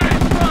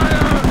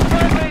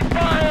 Friendly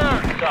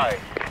fire! Sorry.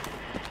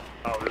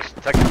 Oh, there's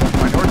technical to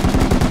my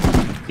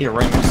north. Yeah,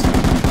 right next to it.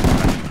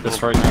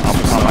 This right next to I'll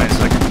the mine a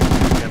side. second.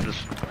 Yeah, I'm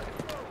just...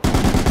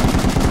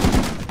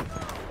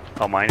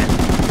 I'll mine it.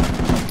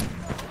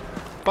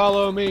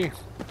 Follow me.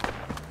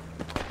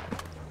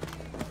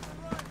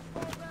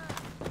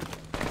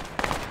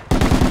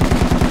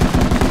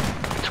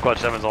 Squad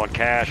 7's on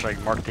cash. I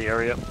marked the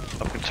area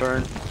of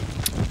concern.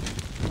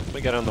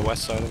 We got on the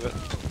west side of it.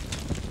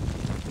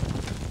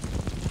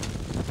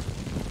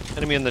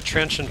 Enemy in the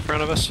trench in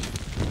front of us.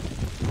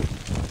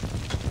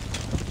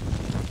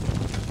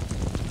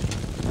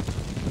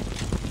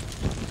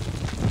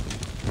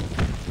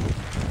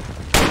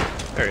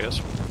 There he is.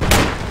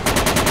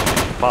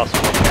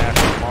 Possible cash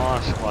on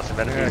Moss. Lots of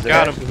enemies there.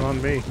 got him. This is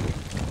on me.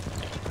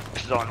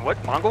 This is on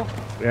what? Mongol?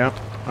 Yeah.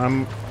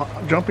 I'm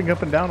jumping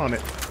up and down on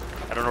it.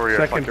 I don't know where you're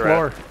Second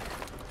floor.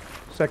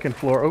 second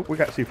floor. Oh, we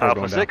got C4 Alpha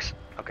going 6?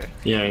 Okay.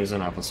 Yeah, he's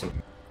in opposite.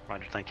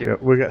 Roger, thank you. down.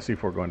 Yeah, we got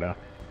C4 going down.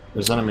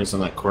 There's enemies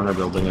in that corner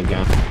building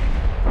again.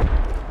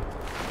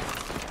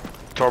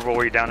 Torbo,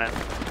 where you down at?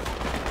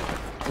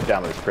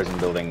 Down to this prison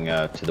building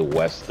to the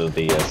west of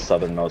the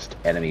southernmost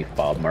enemy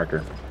fob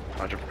marker.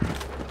 Roger.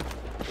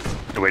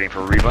 You waiting for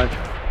a revive?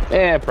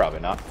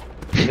 Probably not.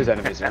 There's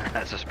enemies there.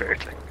 That's a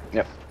spirit thing.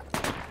 Yep.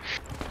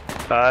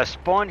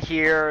 Spawn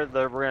here.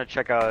 We're gonna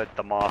check out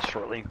the moss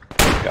shortly.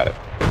 Got it.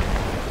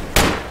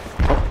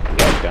 Oh, the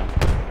guy's down.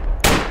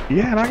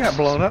 Yeah, and I got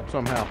blown up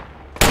somehow.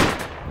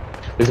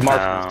 There's a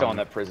marksman still in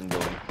that prison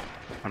building.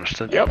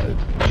 Understood. Yep.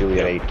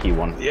 Juliet 8, key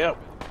 1. Yep.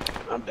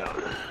 I'm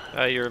down.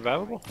 You're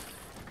available?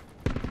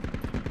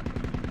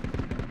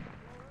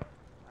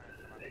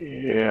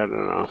 Yeah, I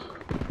don't know.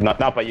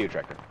 Not by you,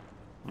 Tractor.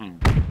 Get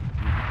moving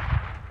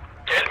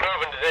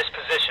to this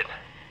position.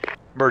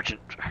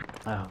 Merchant.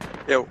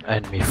 Yo.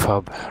 Enemy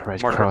fob,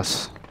 Red Mark.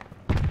 Cross.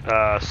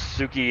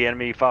 Suki,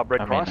 enemy fob,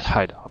 Red I mean, Cross.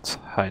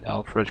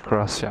 hideout, Red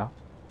Cross, yeah.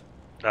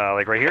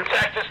 Like right here.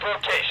 Attack this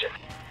location.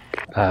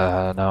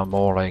 No,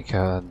 more like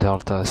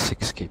Delta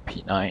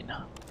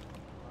 6KP9.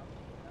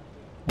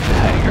 The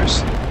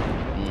hangars.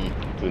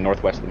 To the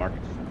northwest of the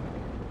market.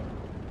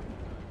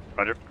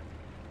 Roger.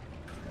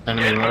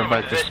 Enemy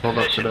motorbike just pulled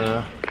up to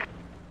the...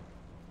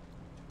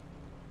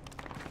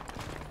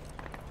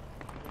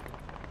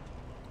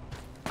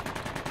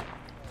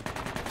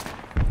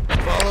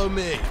 Follow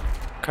me.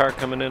 Car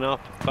coming in off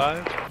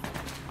 5.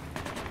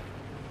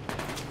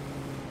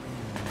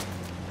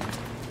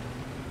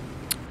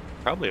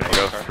 Probably a There you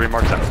go. car. 3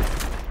 marks out.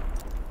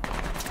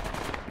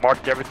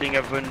 Marked everything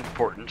of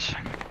importance.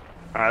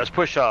 Alright, let's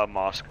push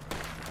mosque.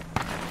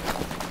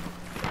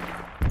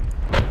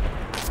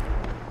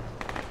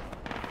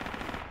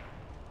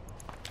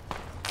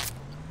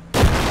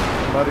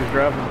 Somebody's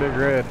driving Big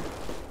Red.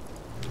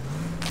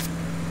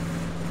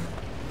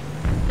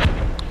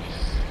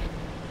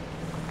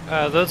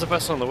 Those of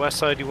us on the west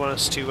side, you want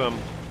us to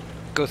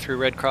go through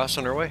Red Cross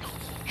on our way?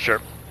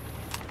 Sure.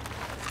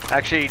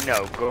 Actually,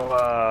 no.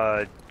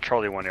 Go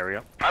Charlie 1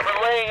 area. I'm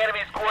relaying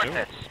enemy's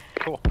coordinates.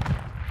 Cool.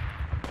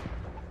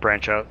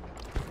 Branch out.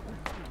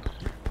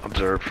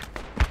 Observe.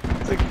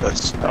 I think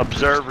that's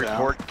Observe, down.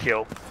 report,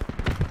 kill.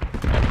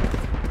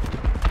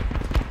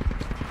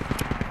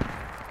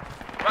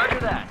 Roger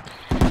that.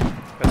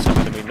 Got some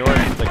enemy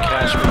north. The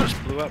cache we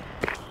just blew up.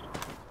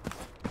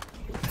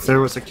 If there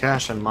was a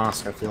cache in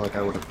Mosque, I feel like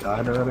I would have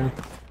died already.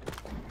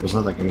 There's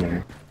nothing in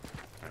there.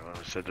 Well,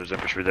 I said there's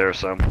infantry there,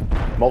 so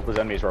Multiple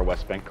enemies are our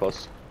west bank,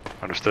 close.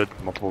 understood.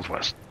 Multiples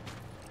west.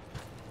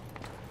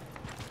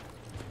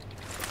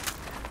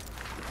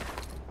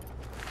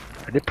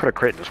 I did put a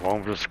crate in this one.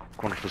 I'm just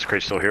wondering if this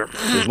crate's still here.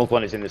 There's multiple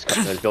enemies in this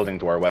building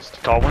to our west.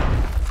 Tall one?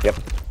 Yep.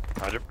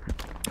 Roger.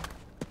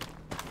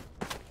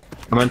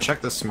 I'm gonna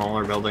check the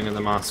smaller building in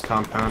the Mosque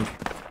compound.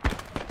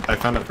 I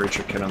found a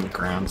breacher kit on the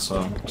ground,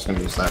 so I'm just gonna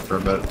use that for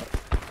a bit.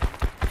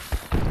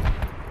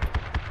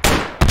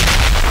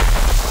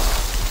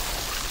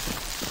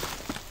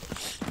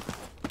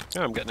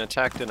 Oh, I'm getting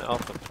attacked in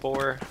Alpha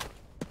 4.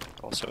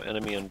 Also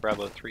enemy in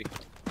Bravo 3.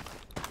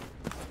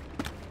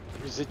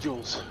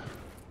 Residuals.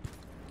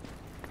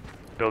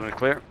 Building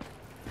clear.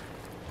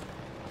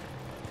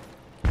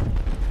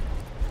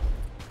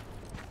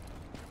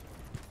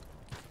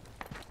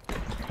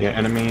 Yeah,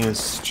 enemy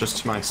is just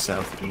to my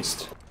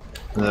southeast.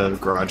 The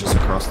garage is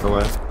across the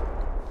way.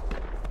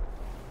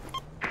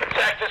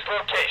 Attack this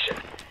location.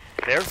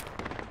 There?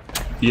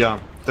 Yeah,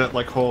 that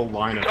like whole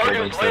line of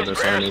buildings there,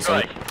 there's enemies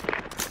in.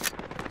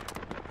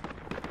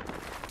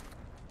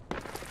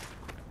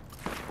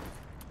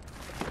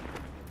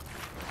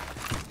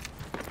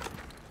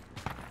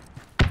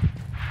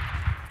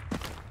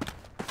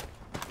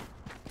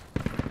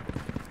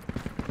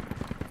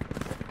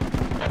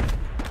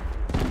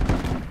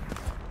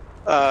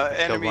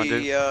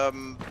 Enemy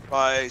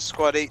by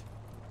squad 8.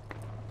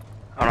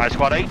 Alright,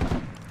 squad 8?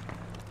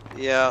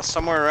 Yeah,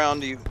 somewhere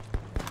around you.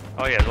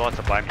 Oh yeah, there's lots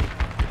of by me.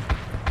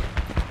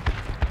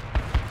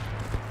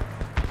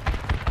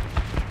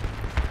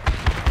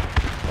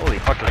 Holy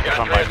fuck, there's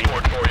some by me.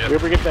 You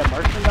ever get that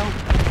marksman down?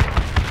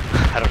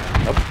 I don't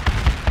know.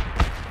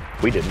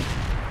 Nope. We didn't.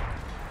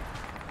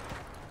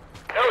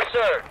 No,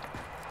 sir.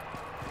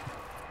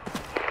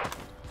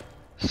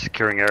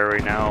 Securing area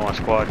right now on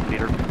squad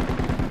leader.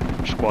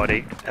 Squad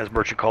 8, as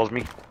Merchant calls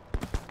me.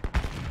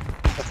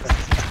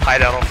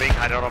 Hideout on Bing,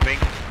 hideout on Bing.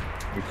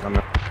 You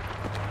coming?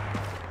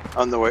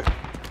 On the way.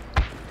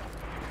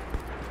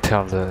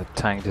 Tell the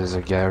tank there's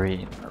a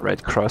Gary in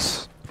Red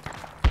Cross.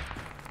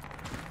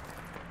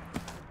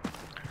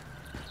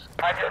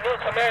 I'm your new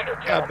commander,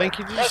 gentlemen.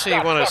 Banky, did you say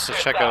you want us to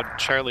check out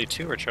Charlie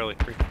 2 or Charlie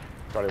 3?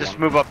 Just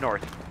move up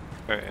north.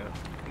 Alright, yeah.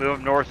 Move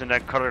up north and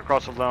then cut it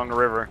across along the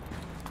river.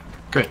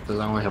 Great, because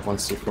I only have one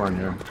C4 in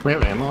here. Do we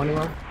have ammo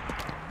anymore?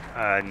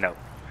 No.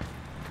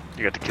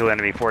 You got to kill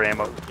enemy for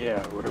ammo.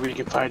 Yeah, wherever you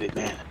can find it,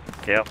 man.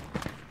 Yep.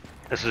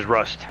 This is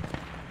Rust.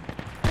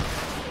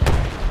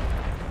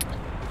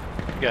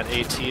 You got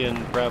AT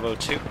in Bravo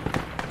 2. You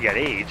got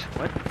AIDS?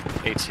 What?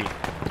 AT.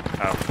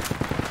 Oh.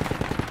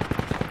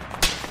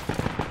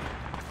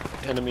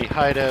 Enemy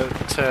hideout,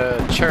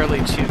 Charlie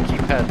 2,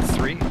 keypad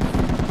 3.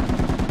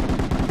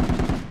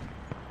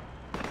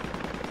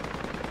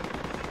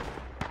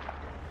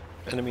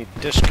 Enemy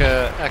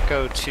Dishka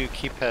Echo 2,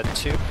 keypad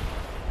 2.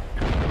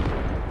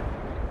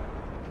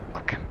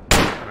 Fuck.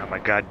 Oh my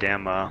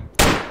goddamn,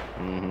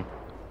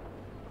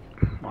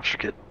 monster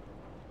kit.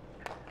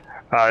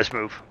 Let's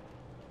move.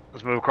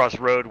 Let's move across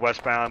the road,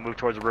 westbound, move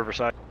towards the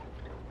riverside.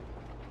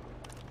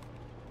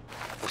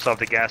 We'll stop at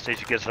the gas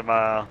station, get some,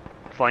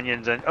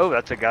 Funyuns and... Oh,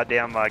 that's a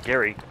goddamn,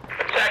 Gary.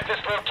 Attack this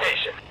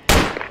location.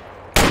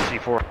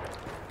 C4.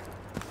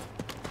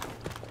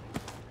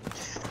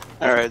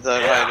 Alright,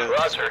 that Yeah,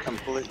 hideout's Roger.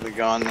 completely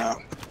gone now.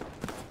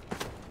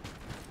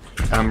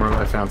 Emerald,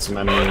 I found some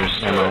enemy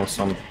ammo,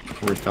 so I'm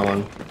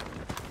refilling.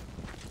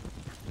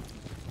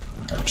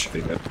 That should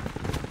be good.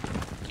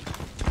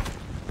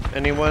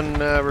 Anyone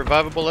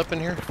revivable up in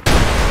here?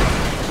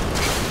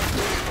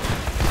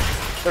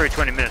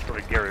 20 minutes for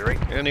Gary, right?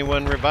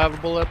 Anyone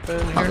revivable up in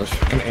Oh, here? there's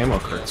fucking ammo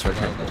crates right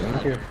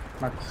here.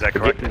 Is that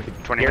correct?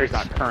 20 Gary's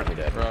minutes. not currently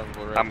dead.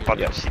 I'm about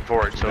to see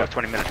forward, so that's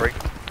 20 minutes, right?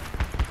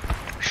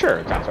 Sure,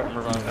 it sounds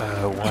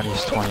right. One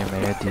is 20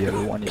 minutes, the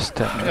other one is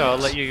 10 minutes. Yeah, I'll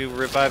let you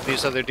revive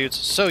these other dudes.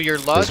 So your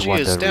There's Logi one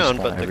is that down,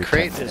 respawn but the every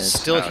crate 10 is minutes.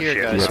 still Oh, here,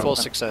 shit. guys. Yeah. Full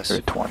success.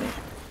 Every 20.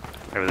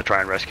 Maybe they'll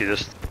try and rescue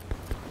this.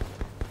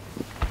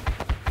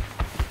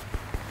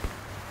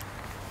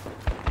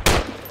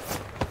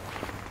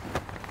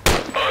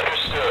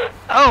 Understood.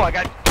 Oh, I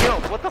got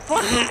killed. What the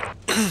fuck?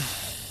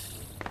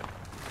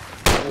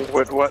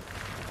 What?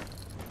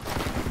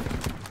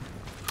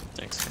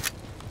 Thanks.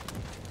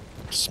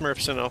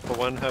 Smurfs in Alpha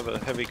 1 have a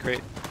heavy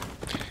crate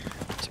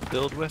to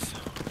build with.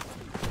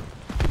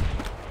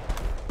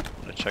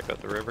 I'm gonna check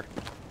out the river.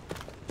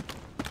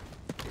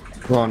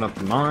 Blowing up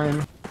the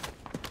mine.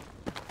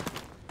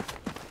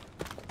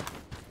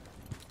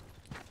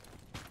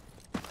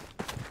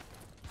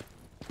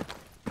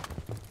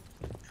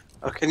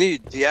 Oh, can you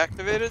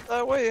deactivate it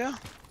that way, yeah?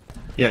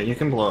 Yeah, you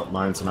can blow up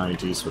mines and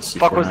IEDs with C4.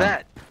 Fuck was now.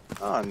 that?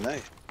 Oh,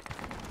 nice.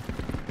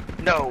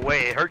 No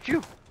way, it hurt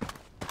you?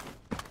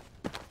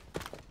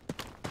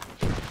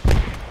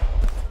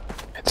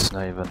 It's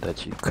not even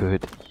that you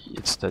could,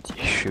 it's that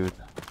you should.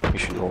 You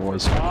should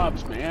always.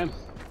 Jobs, man.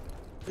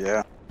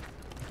 Yeah.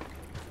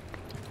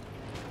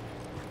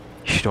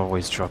 You should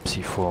always drop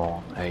C4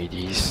 on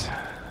IEDs.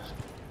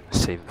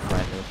 Save a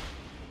friend.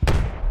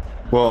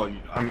 Well,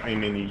 I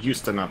mean, you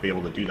used to not be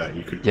able to do that.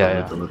 You could Yeah, yeah,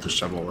 yeah. them with the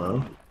shovel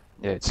low.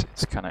 Yeah, it's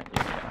kind of.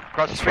 Yeah.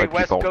 Across the That's why street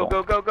west, people go,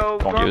 go, go, go,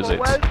 don't Bravo use it.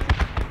 west.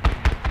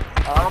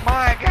 Oh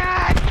my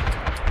god!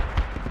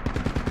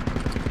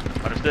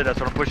 Understood, that's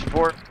what I'm pushing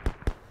for.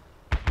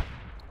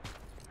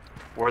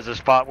 Where's the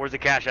spot? Where's the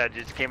cache at?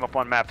 It just came up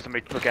on map.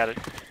 Somebody look at it.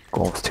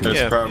 Golf 2. There's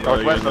Yeah, probably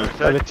Northwest, in the-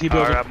 understood. By the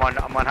T-building.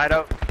 Alright, I'm on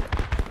hideout.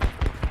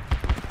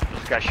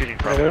 This guy shooting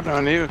from Right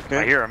on you, okay.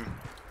 I hear him.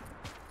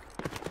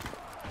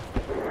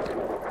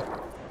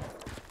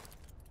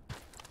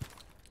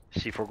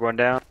 C4 going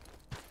down.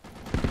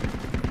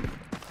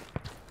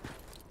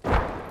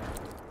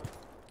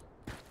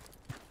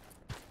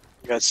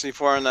 You got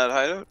C4 in that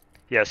hideout?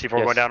 Yeah,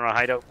 C4 going down on a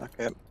hideout.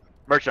 Okay.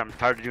 Merchant, I'm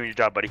tired of doing your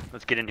job, buddy.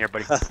 Let's get in here,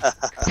 buddy. I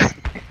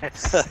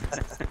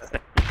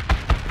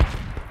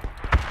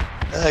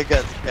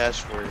got the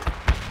cash for you.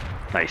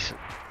 Nice.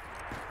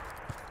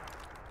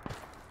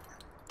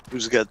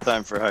 Who's got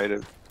time for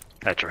hideout?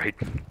 That's right.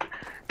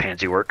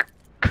 Pansy work.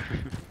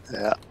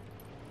 Yeah.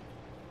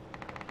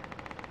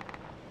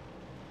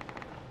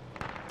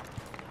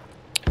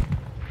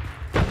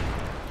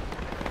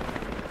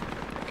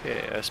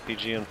 Okay,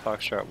 SPG and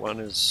Foxtrot 1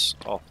 is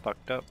all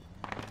fucked up.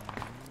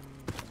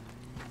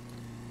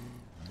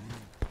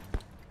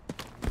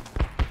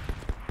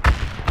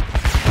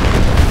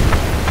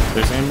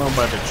 There's ammo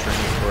by the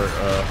train for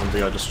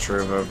Humvee. I just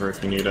drove over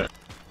if you need it.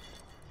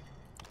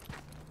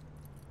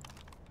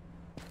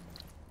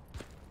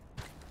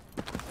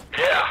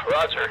 Yeah,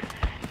 Roger.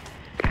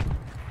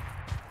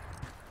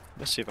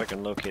 Let's see if I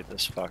can locate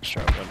this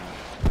Foxtrot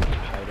 1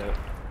 hideout.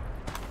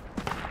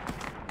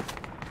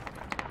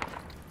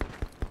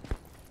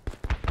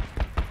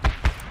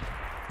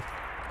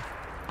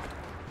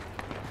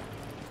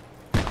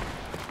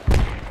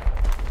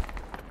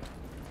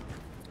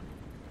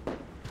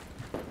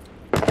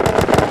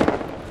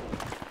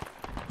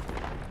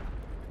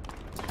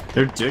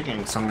 They're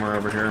digging somewhere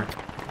over here.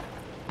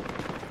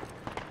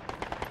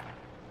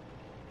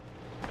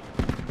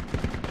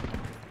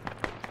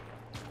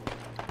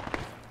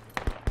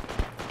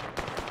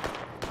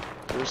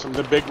 There's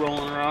something big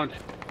rolling around.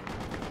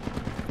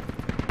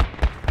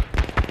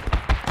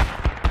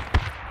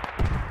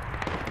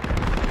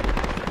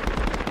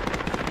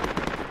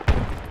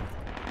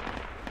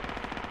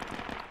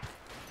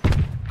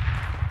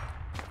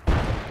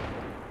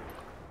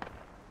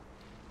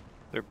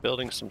 They're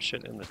building some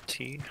shit in the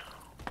T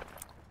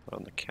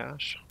on the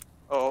cache.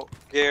 Oh,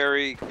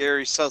 Gary,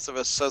 south of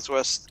us,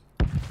 southwest.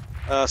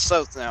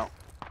 South now.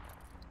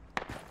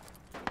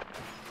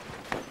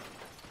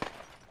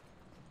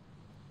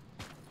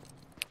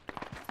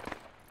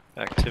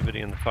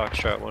 Activity in the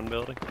Foxtrot 1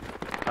 building.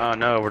 Oh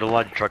no, where the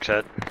logic truck's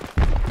at.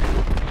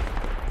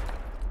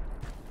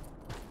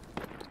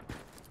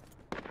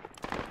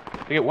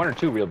 You get 1 or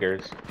 2 real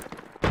gears.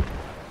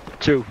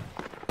 2.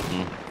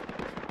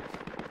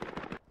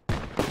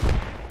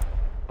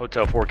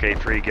 Hotel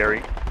 4K3,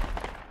 Gary.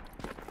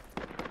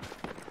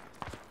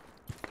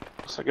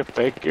 Looks like a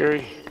fake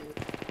Gary.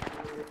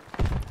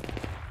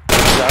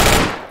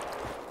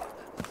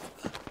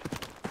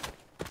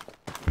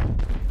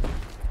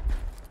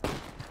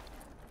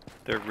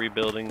 They're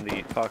rebuilding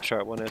the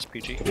Foxtrot 1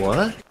 SPG.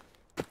 What?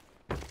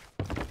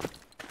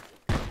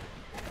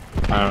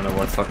 I don't know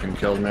what fucking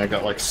killed me. I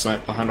got like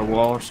sniped behind a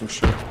wall or some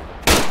shit.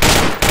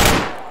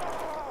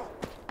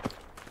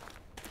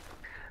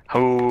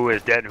 Who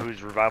is dead?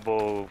 Who's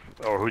revivable,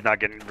 or who's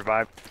not getting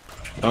revived?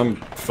 I'm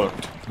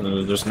fucked.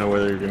 There's no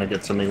way you're gonna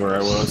get to me where I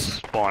was.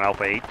 Spawn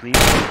Alpha 8, please.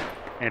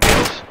 Anybody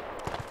else?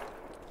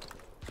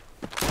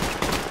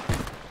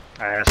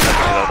 I asked that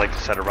because I'd like to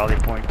set a rally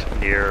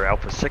point near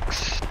Alpha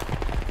 6.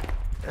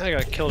 I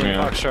got killed in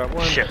Foxtrot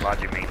 1. Shit,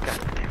 logic main. God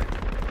damn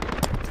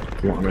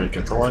it. You want me to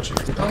get the logic?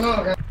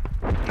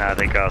 Nah, I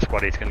think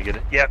Squad 8's gonna get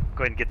it. Yep,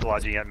 go ahead and get the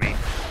logic at main.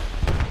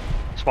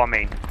 Spawn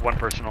main, 1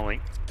 person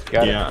only.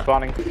 Got it.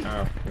 Spawning.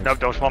 No,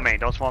 don't spawn main,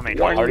 don't spawn main.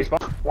 Already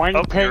spawned? One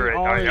Oh, ping you're right.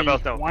 Alright, only. nobody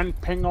else, no. One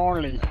ping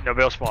only.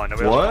 Nobody else spawn,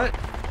 nobody else What?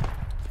 spawn.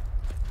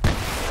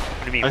 What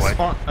do you mean,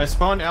 what? I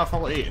spawned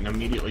Alpha 8 and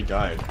immediately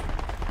died.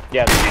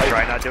 Yeah, Did you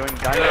try not doing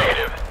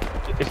dynamite?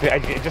 I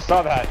just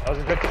saw that. I was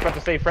just about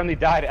to say friendly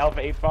died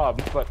Alpha 8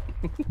 fob, but...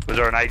 Was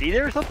there an ID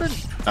there or something?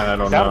 I don't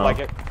know. Sounded like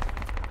it.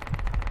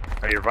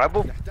 Are you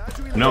revivable?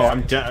 No,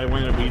 I'm dead. I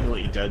went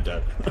immediately dead.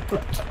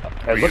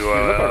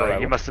 Were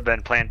you must have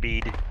been Plan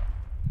B.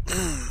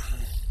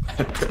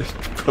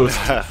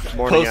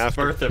 Morning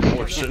after. Post-birth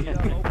abortion.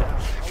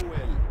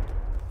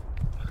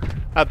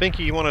 Binky,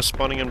 you want us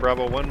spawning in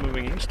Bravo 1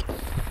 moving east?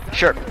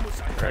 Sure.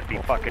 That'd be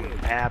fucking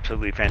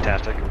absolutely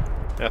fantastic.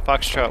 Yeah,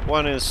 Foxtrot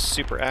 1 is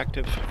super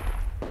active.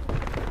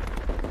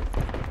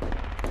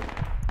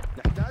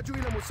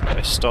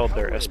 I stalled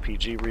their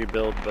SPG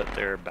rebuild, but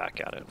they're back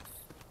at it.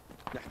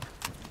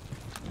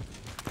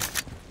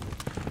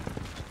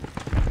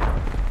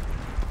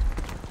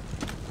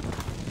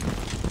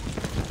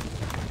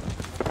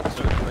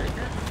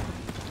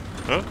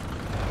 Huh?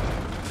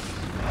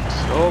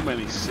 So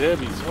many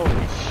civvies, holy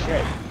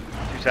shit.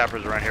 2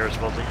 sappers around here,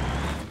 supposedly.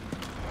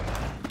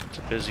 It's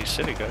a busy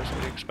city, guys. What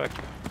do you expect?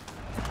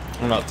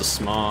 What about the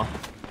small?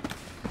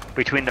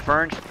 Between the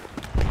ferns?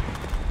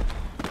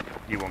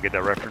 You won't get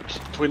that reference.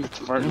 Between the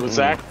ferns, was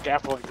Zach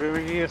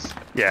Gaffiligurius?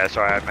 Yeah,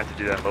 sorry, I meant to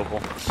do that local.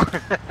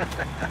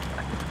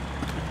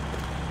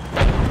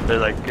 They're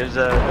like, there's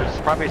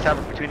probably a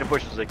sapper between the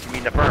bushes, like, you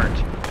mean the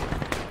ferns?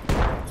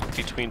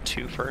 Between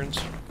 2 ferns?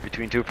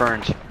 Between 2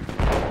 ferns.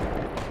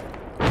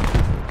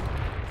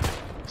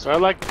 So I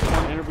like the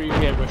one interview you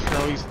had with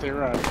Charlize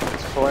Theron.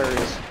 It's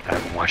hilarious. I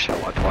haven't watched it,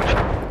 watch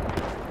it.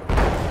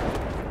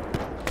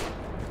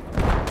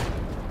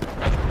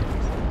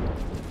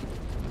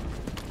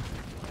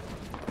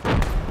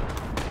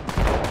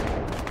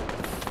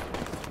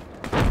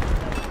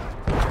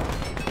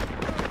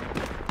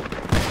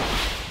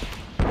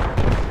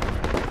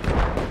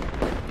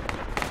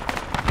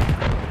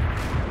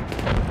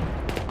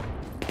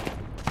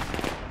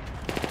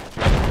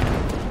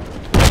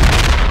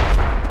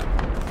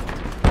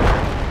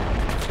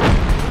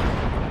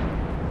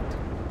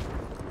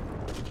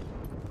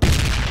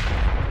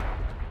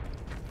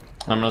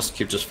 I'm gonna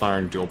keep just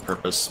firing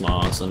dual-purpose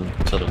smalls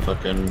into the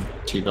fucking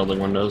T-building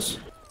windows.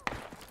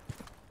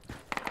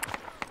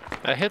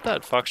 I hit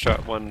that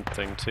Foxtrot 1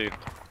 thing too.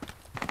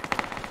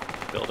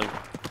 Building.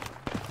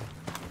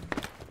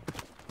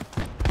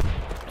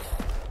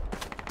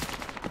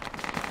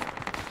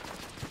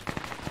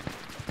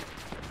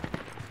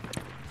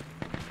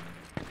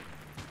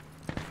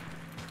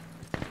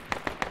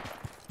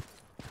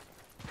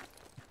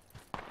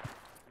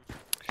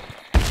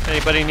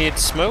 Anybody need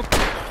smoke?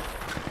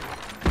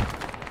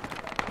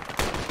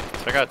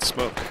 I got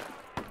smoke.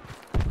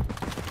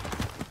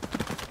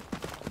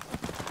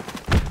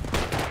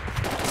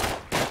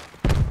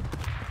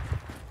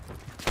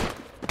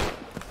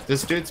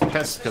 This dude's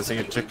pissed because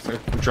he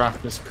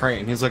dropped his crate,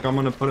 and he's like, I'm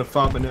gonna put a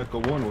fob in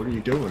Echo 1, what are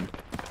you doing?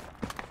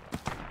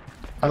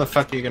 How the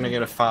fuck are you gonna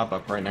get a fob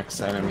up right next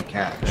to enemy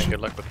cache? Yeah, good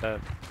luck with that.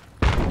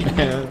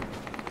 Yeah.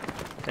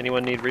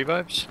 Anyone need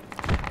revives?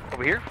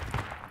 Over here?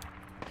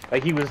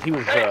 Like he was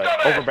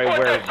over by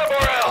where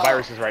the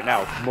virus is right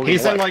now.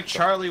 He's in like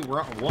Charlie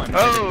 1.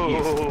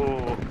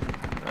 Oh!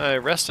 I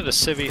arrested a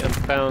civvy and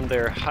found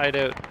their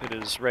hideout. It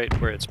is right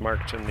where it's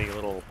marked in the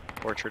little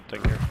orchard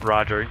thing here.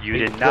 Roger, you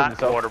did not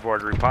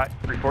waterboard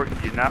report.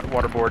 You did not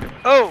waterboard.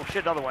 Oh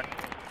shit, another one.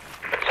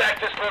 Attack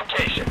this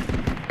location.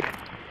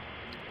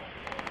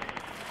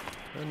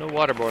 No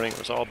waterboarding. It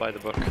was all by the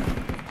book.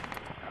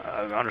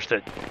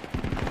 Understood.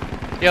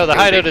 Yo, the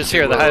hideout is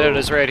here. The hideout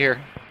is right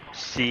here.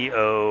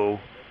 CO2.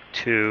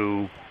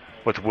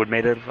 What's wood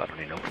made of? I don't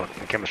even know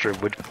fucking chemistry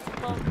of wood.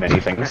 Many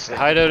things. The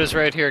hideout is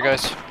right here,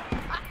 guys.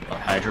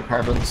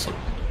 Hydrocarbons,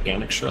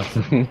 organic stuff.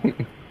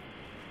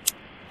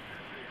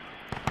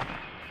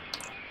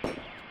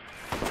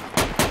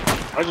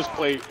 I just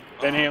play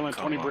Van Halen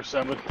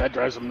 24/7. That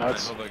drives them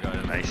nuts.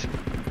 Nice.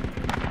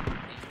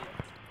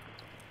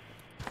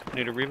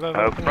 Need a revive?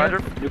 Roger.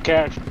 New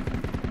cash.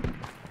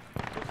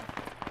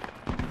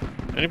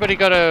 Anybody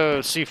got a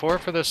C4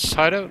 for this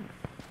hideout?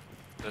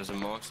 There's a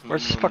marksman.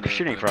 Where's this fucker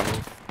shooting from?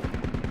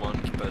 One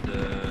by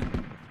the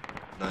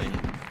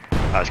 9.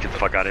 Let's get the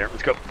fuck out of here.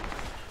 Let's go.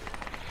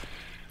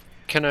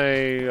 Can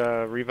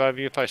I revive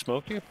you if I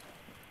smoke you?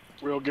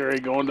 Real Gary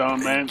going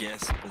down, man.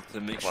 Yes, but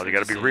to make Well, sure you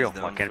gotta the be sun real. is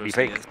Why down can't it be first,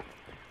 fake? yes.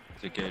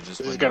 Okay, just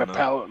He's wait got a down now.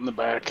 pallet in the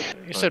back.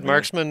 You said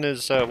marksman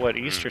is what,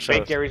 east or Fake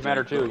south? Garys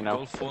matter too, you know.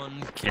 Golf one,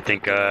 You keep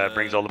think it,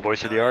 brings all the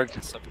boys to the yard?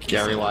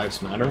 Gary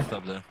lives matter.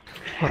 Stop there.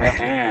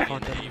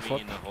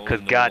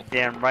 Cause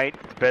goddamn right,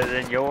 better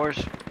than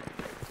yours.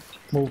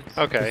 Move.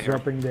 Okay. Just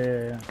dropping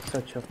the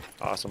satchel.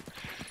 Awesome.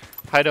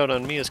 Hideout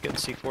on me is getting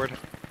C4'd.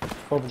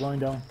 Fob going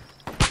down.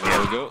 There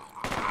we go.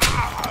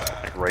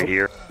 Right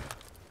here.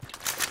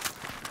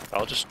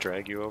 I'll just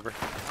drag you over.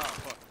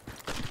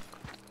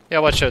 Yeah,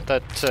 watch out.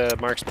 That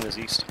marksman is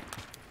east.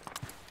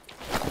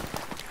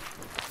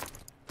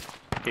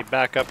 Okay,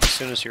 back up as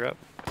soon as you're up.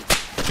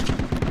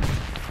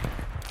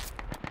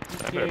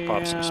 I better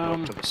pop some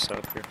smoke to the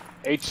south here.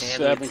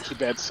 H7, keep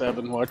that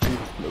 7 watching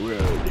the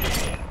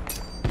road.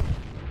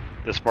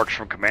 This marks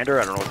from Commander.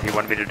 I don't know what he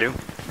wanted me to do.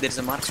 There's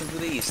a marksman to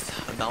the east.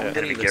 Down the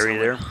Enemy river Gary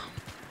somewhere.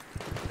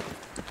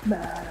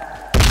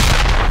 there.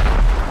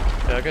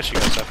 Yeah, I guess you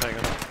guys have. Hang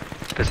on.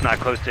 If it's not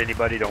close to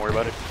anybody, don't worry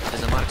about it.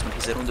 There's a marksman.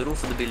 He's on the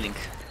roof of the building.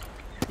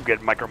 I'm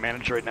getting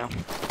micromanaged right now.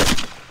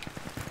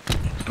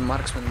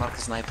 Marksman, mark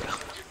the sniper.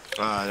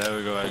 Ah, there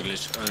we go,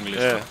 English.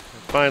 Yeah,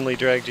 finally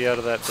dragged you out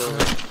of that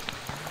building.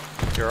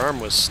 Your arm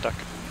was stuck.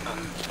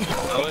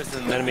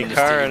 Enemy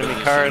car, enemy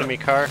car, enemy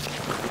car.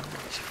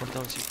 C4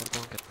 down, C4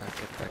 down, get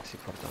back,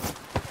 C4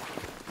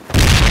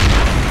 down.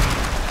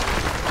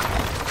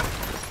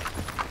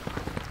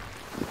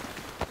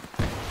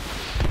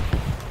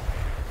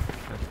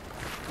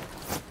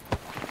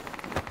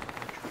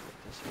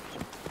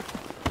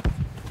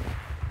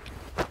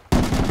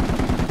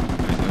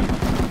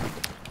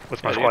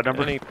 What's my squad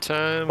number? Any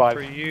time 5.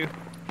 for you.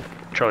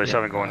 Charlie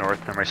 7 going north.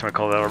 Remember somebody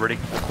called that already?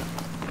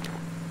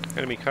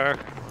 Enemy car.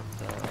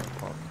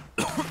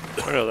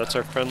 Oh no, that's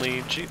our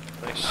friendly Jeep.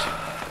 Nice.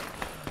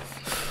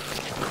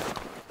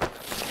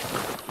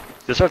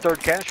 Is this our third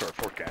cache or our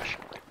fourth cache?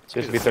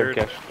 This would be third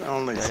cache.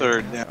 Only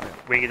third, yeah.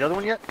 We didn't get another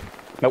one yet?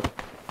 Nope.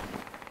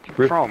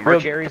 From Real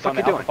Rich. Gary's What on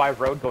the the fuck Alpha 5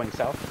 road going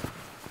south.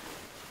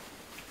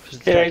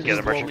 Yeah, Get just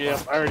a blow merchant me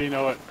up. I already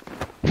know it.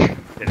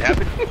 It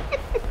happened?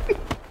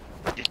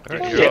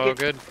 Alright, you're all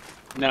good.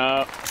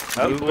 No.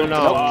 Move someone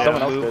along,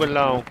 else move did.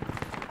 along.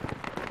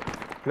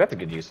 That's a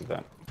good use of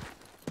that.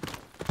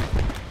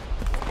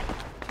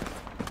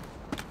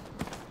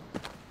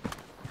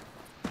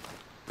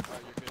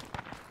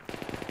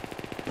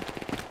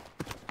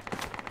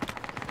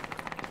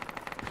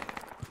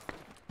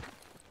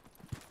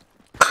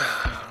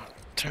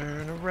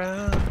 Turn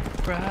around,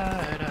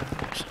 bright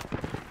eyes.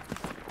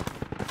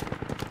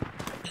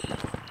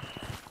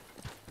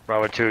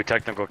 Bravo 2,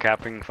 technical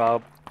camping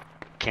fob.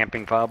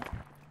 Camping fob.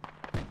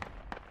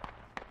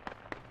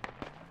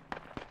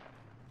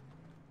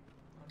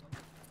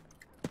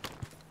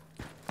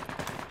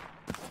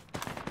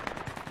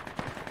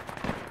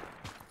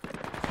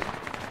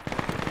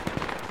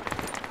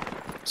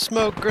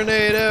 Smoke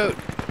grenade out.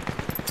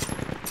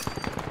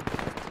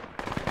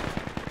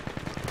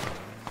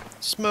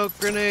 Smoke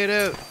grenade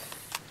out.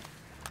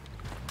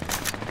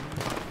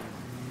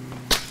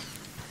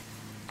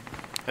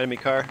 Enemy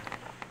car.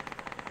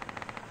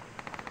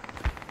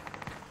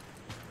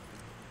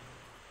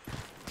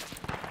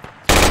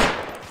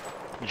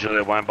 Usually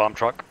a wine bomb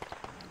truck.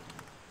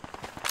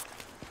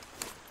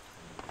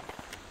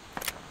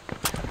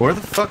 Where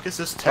the fuck is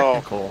this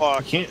technical? Oh, fuck.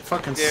 I can't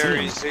fucking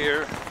Gary's see him.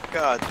 here.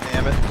 God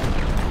damn it.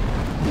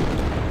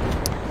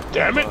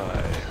 Damn it!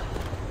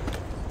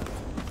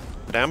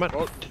 Damn it.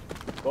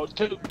 Vote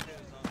 2.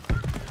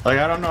 Like,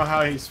 I don't know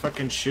how he's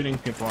fucking shooting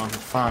people on the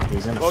farm.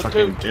 He's in a Vote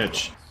fucking 2.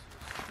 ditch.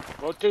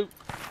 Vote 2.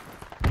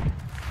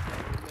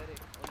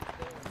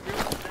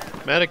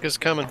 Medic is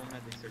coming.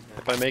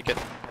 If I make it.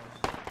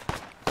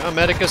 Oh,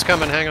 medic is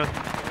coming. Hang on.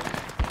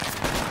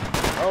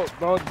 Oh,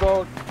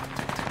 vote.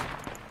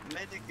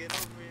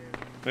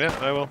 Yeah,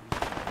 I will.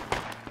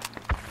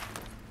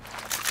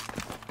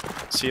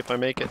 See if I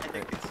make it.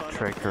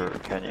 Tracker,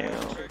 can you?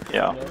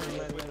 Yeah.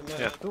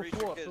 Yeah. Over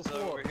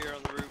here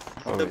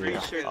on the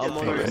roof. Oh, yeah. I'm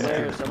on the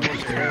stairs. I'm on the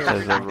stairs.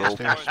 There's a rope.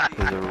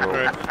 There's a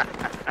rope.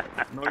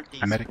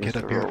 I met a kid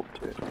up here.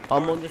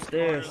 I'm on the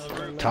stairs.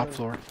 Top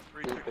floor.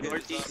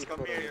 Northeast,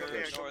 come here.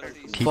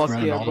 Keep Fuck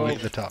running yeah, all the way bro.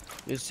 to the top.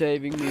 You're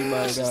saving me,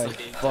 my guy.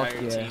 Fuck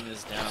yeah.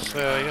 So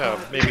yeah,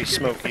 maybe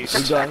smoke We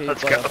east. got hit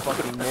Let's by go. a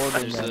fucking mortar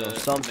There's man or a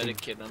something. medic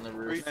kit on the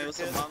roof.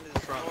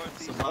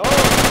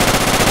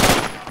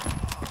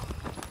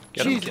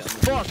 Get him. Jesus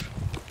fuck!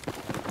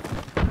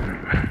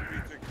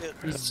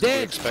 He's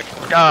dead!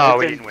 Oh,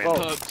 we didn't win.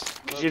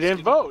 Because you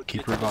didn't vote.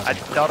 Keep I reviving.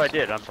 thought I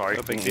did. I'm sorry.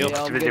 No big deal.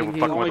 Yeah, I'm Too busy getting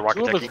fucking with Only the rocket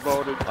 2 of us techie.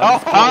 voted.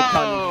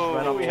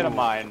 Oh! We hit a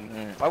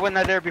mine. Why wasn't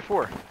I there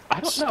before? I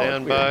don't know.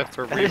 Stand by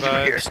for That is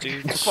revives,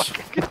 weird. dudes.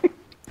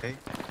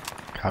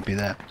 Copy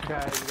that.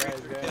 Guys.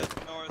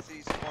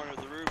 Northeast corner.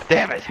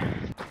 Damn it.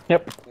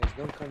 Yep.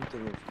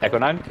 Echo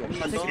 9? Take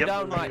it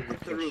down, Mike.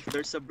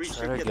 There's a breacher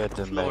Try to kit get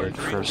the medic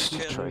first,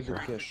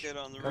 Traeger. Get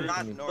on the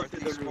roof,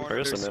 northeast corner.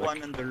 Where's the There's medic?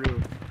 one on the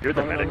roof. You're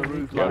the medic.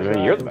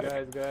 You're the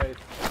medic. Guys.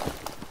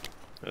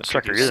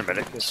 Trucker, you're the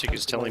medic.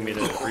 Suki's telling me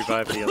to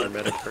revive the other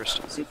medic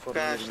first.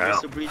 Cash,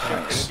 there's a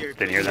breacher kit here.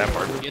 Didn't hear that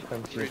part.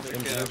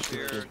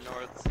 Breacher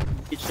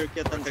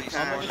kit on the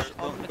cash.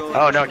 Don't go.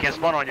 Oh no, it can't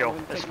spawn on you.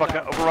 It's fucking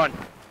overrun.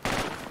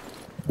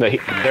 No,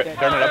 they're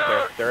not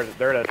up there.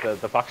 They're at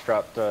the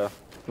Foxtrot.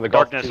 The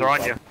Darkness are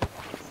on you.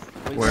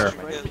 Where?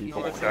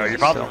 You're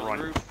probably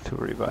overrun. To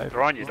revive.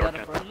 They're on you,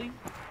 Darkness.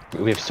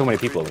 We have so many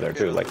people over there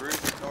too. Like,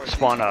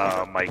 Spawn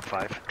Mike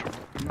 5.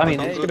 I mean,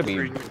 it's gonna be.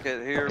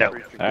 No.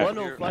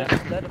 105, is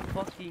that a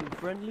fucking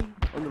friendly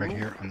on the Right roof?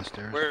 here on the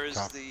stairs. Where's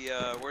top.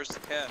 where's the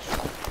cache?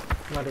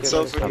 It's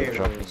over I'm here.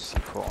 dropping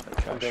C4 on the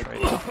cache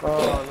right now.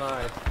 Oh,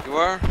 nice. You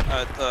are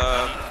at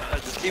the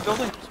T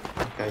building.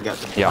 Okay, I got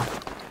them. Yeah.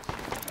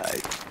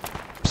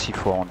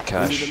 C4 on We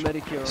cache. need a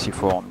medic here.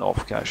 C4 on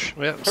north cache.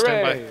 Yeah,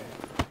 stand by.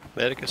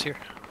 Medic is here.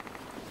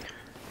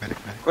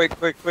 Quick!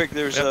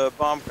 There's Yep. a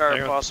bomb car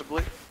Hang on.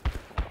 possibly.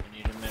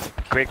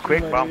 Quick,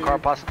 bomb car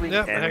possibly?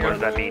 Yep, And hang what on.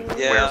 does that mean?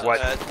 Yeah, Where,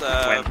 what, at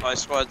when? by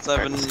squad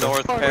 7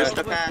 north Where's cache.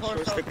 the cash?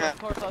 Where's the cash?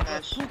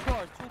 Two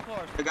cars.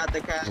 I got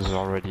the cash. There's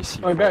already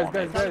C4 Oh, on guys.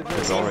 it. There's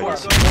C4 already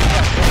is C4.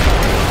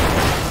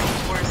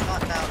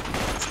 not down.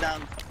 It's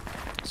down.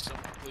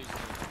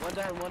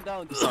 One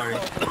down. Sorry.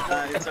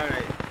 It's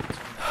alright.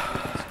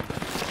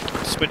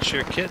 Switch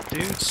your kit,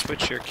 dude.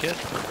 Switch your kit.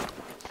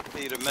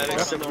 Need a medic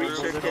There's a on the roof.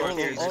 breacher kit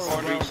here. There's a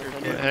breacher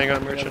kit. Hang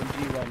on, Merchant.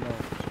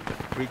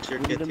 Breacher We need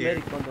kit a here.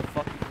 medic on the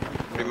fucking roof.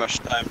 Pretty much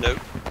timed out.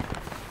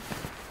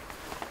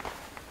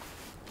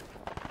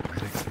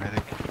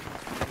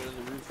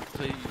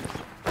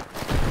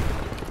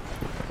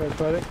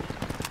 Medic.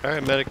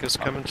 Alright, medic is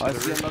coming to I the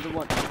see roof. another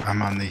one.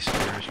 I'm on these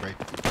stairs right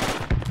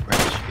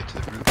as you get to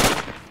the roof.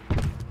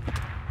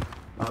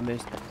 I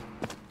missed.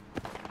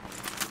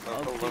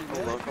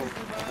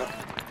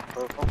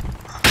 Local.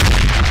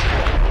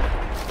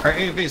 Our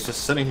AV is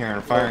just sitting here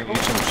and firing each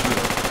and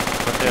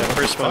shooter. Yeah, the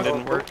first one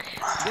didn't work.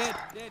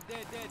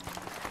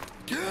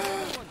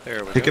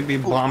 There we He go. could be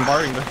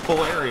bombarding the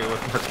whole area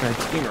with Mark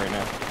 19 right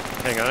now.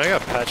 Hang on, I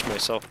gotta patch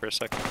myself for a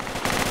second.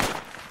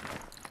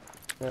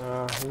 He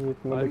needs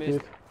I medic missed.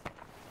 kit.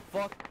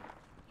 Fuck.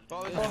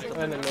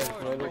 Enemy.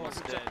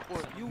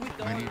 We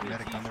need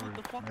medic on the roof.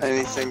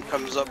 Anything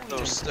comes up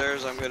those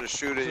stairs, I'm gonna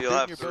shoot it. You'll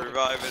have to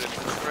revive it if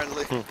it's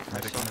friendly.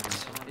 Medic on the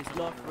roof. It's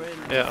not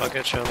friendly. Yeah, I'll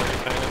get you on there,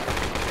 kind of.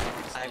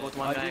 I got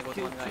one I guy, I just got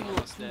killed one guy. two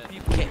Almost dead.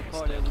 people in the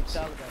car that would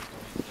salad that.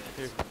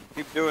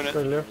 Keep doing it.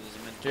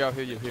 Yeah, I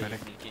hear you.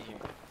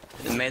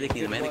 The medic,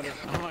 need a medic.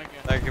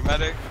 Thank you,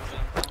 medic.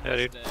 Yeah,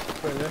 dude.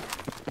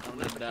 I'm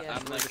like,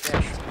 it's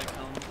gonna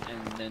come,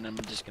 and then I'm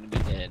just gonna be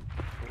dead.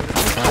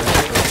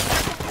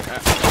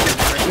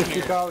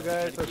 50 cal,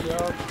 guys. Watch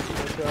out.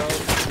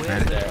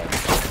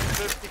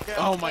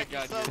 Oh my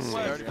god,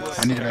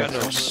 I need a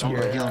medic.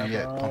 Don't heal him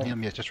yet. Don't heal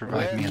him yet. Just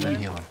revive me and then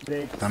heal him.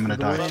 I'm gonna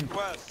die.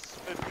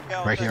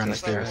 Right here on the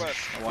stairs.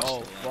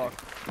 Oh, fuck.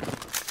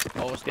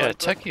 Yeah,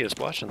 Techie is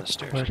watching the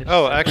stairs.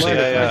 Oh, actually,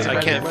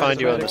 I can't find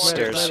you on the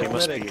stairs, so you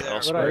must be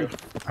elsewhere.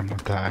 I'm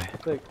gonna die.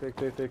 Take.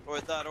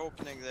 With that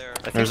opening there.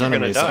 I think you're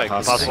gonna die.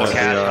 'Cause Possible I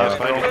cat.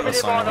 can't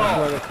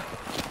find you.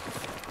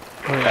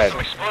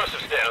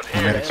 Explosives down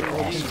here. Medic's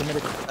close.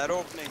 That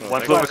opening.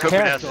 One flew over cuckoo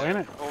nest. ain't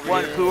it?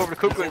 One flew over the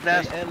cuckoo's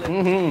nest.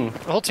 The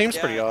whole team's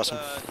pretty awesome.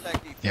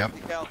 Yep.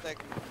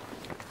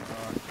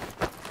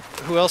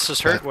 Who else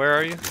is hurt? Where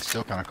are you? It's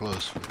still kind of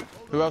close.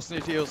 Who else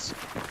needs heals?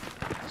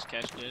 This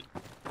cash dead.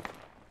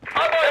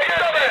 I'm gonna hit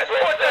dumbass. We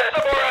want that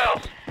somewhere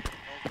else.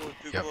 Don't go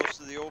too Yep. close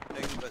to the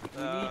opening, but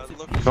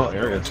look. Call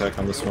area check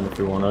on this one if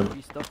you wanted.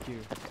 We stuck here.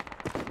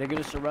 They're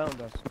gonna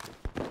surround us.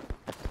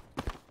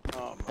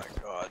 Oh my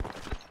god.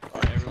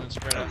 Everyone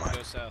spread out and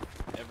go south.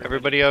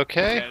 Everybody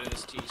okay? Get out of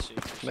this T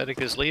suit. Medic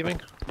is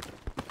leaving?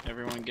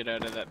 Everyone get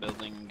out of that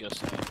building and go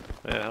south.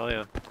 Yeah, hell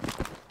yeah.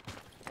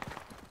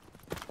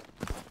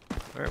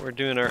 Alright, we're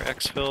doing our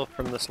exfil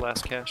from this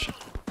last cache.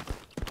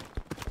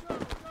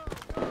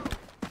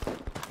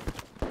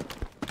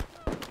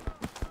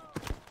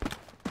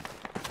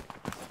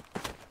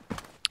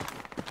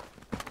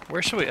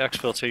 Where should we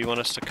exfil to? You want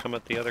us to come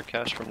at the other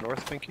cache from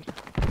north, Pinky?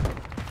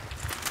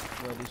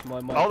 Well, this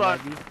my Hold on.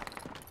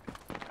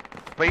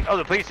 Wait,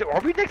 the police. Are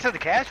we next to the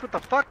cache? What the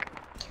fuck?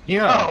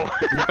 Yeah. Oh.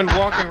 You've been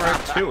walking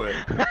right to it.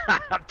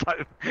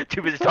 I'm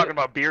too busy talking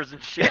about beers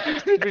and shit.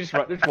 just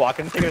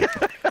walking through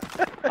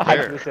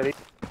the city.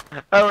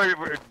 Oh,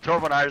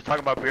 Torvald and I were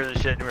talking about beers and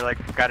shit, and we were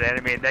like, got an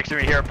enemy, and next thing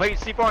we hear, please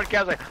C4 on the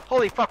cache. Like,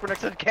 holy fuck, we're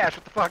next to the cache.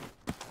 What the fuck?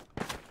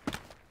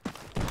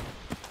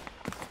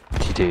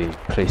 Did they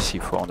place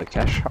C4 on the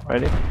cache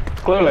already?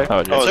 Clearly. Oh,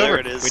 It's yes. over. there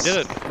it is. We did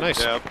it.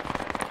 Nice. Yep.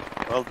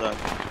 Well done.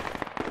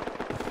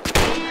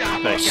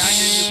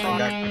 Nice.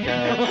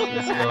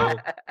 Let's go.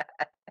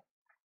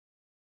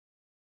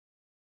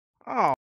 Oh.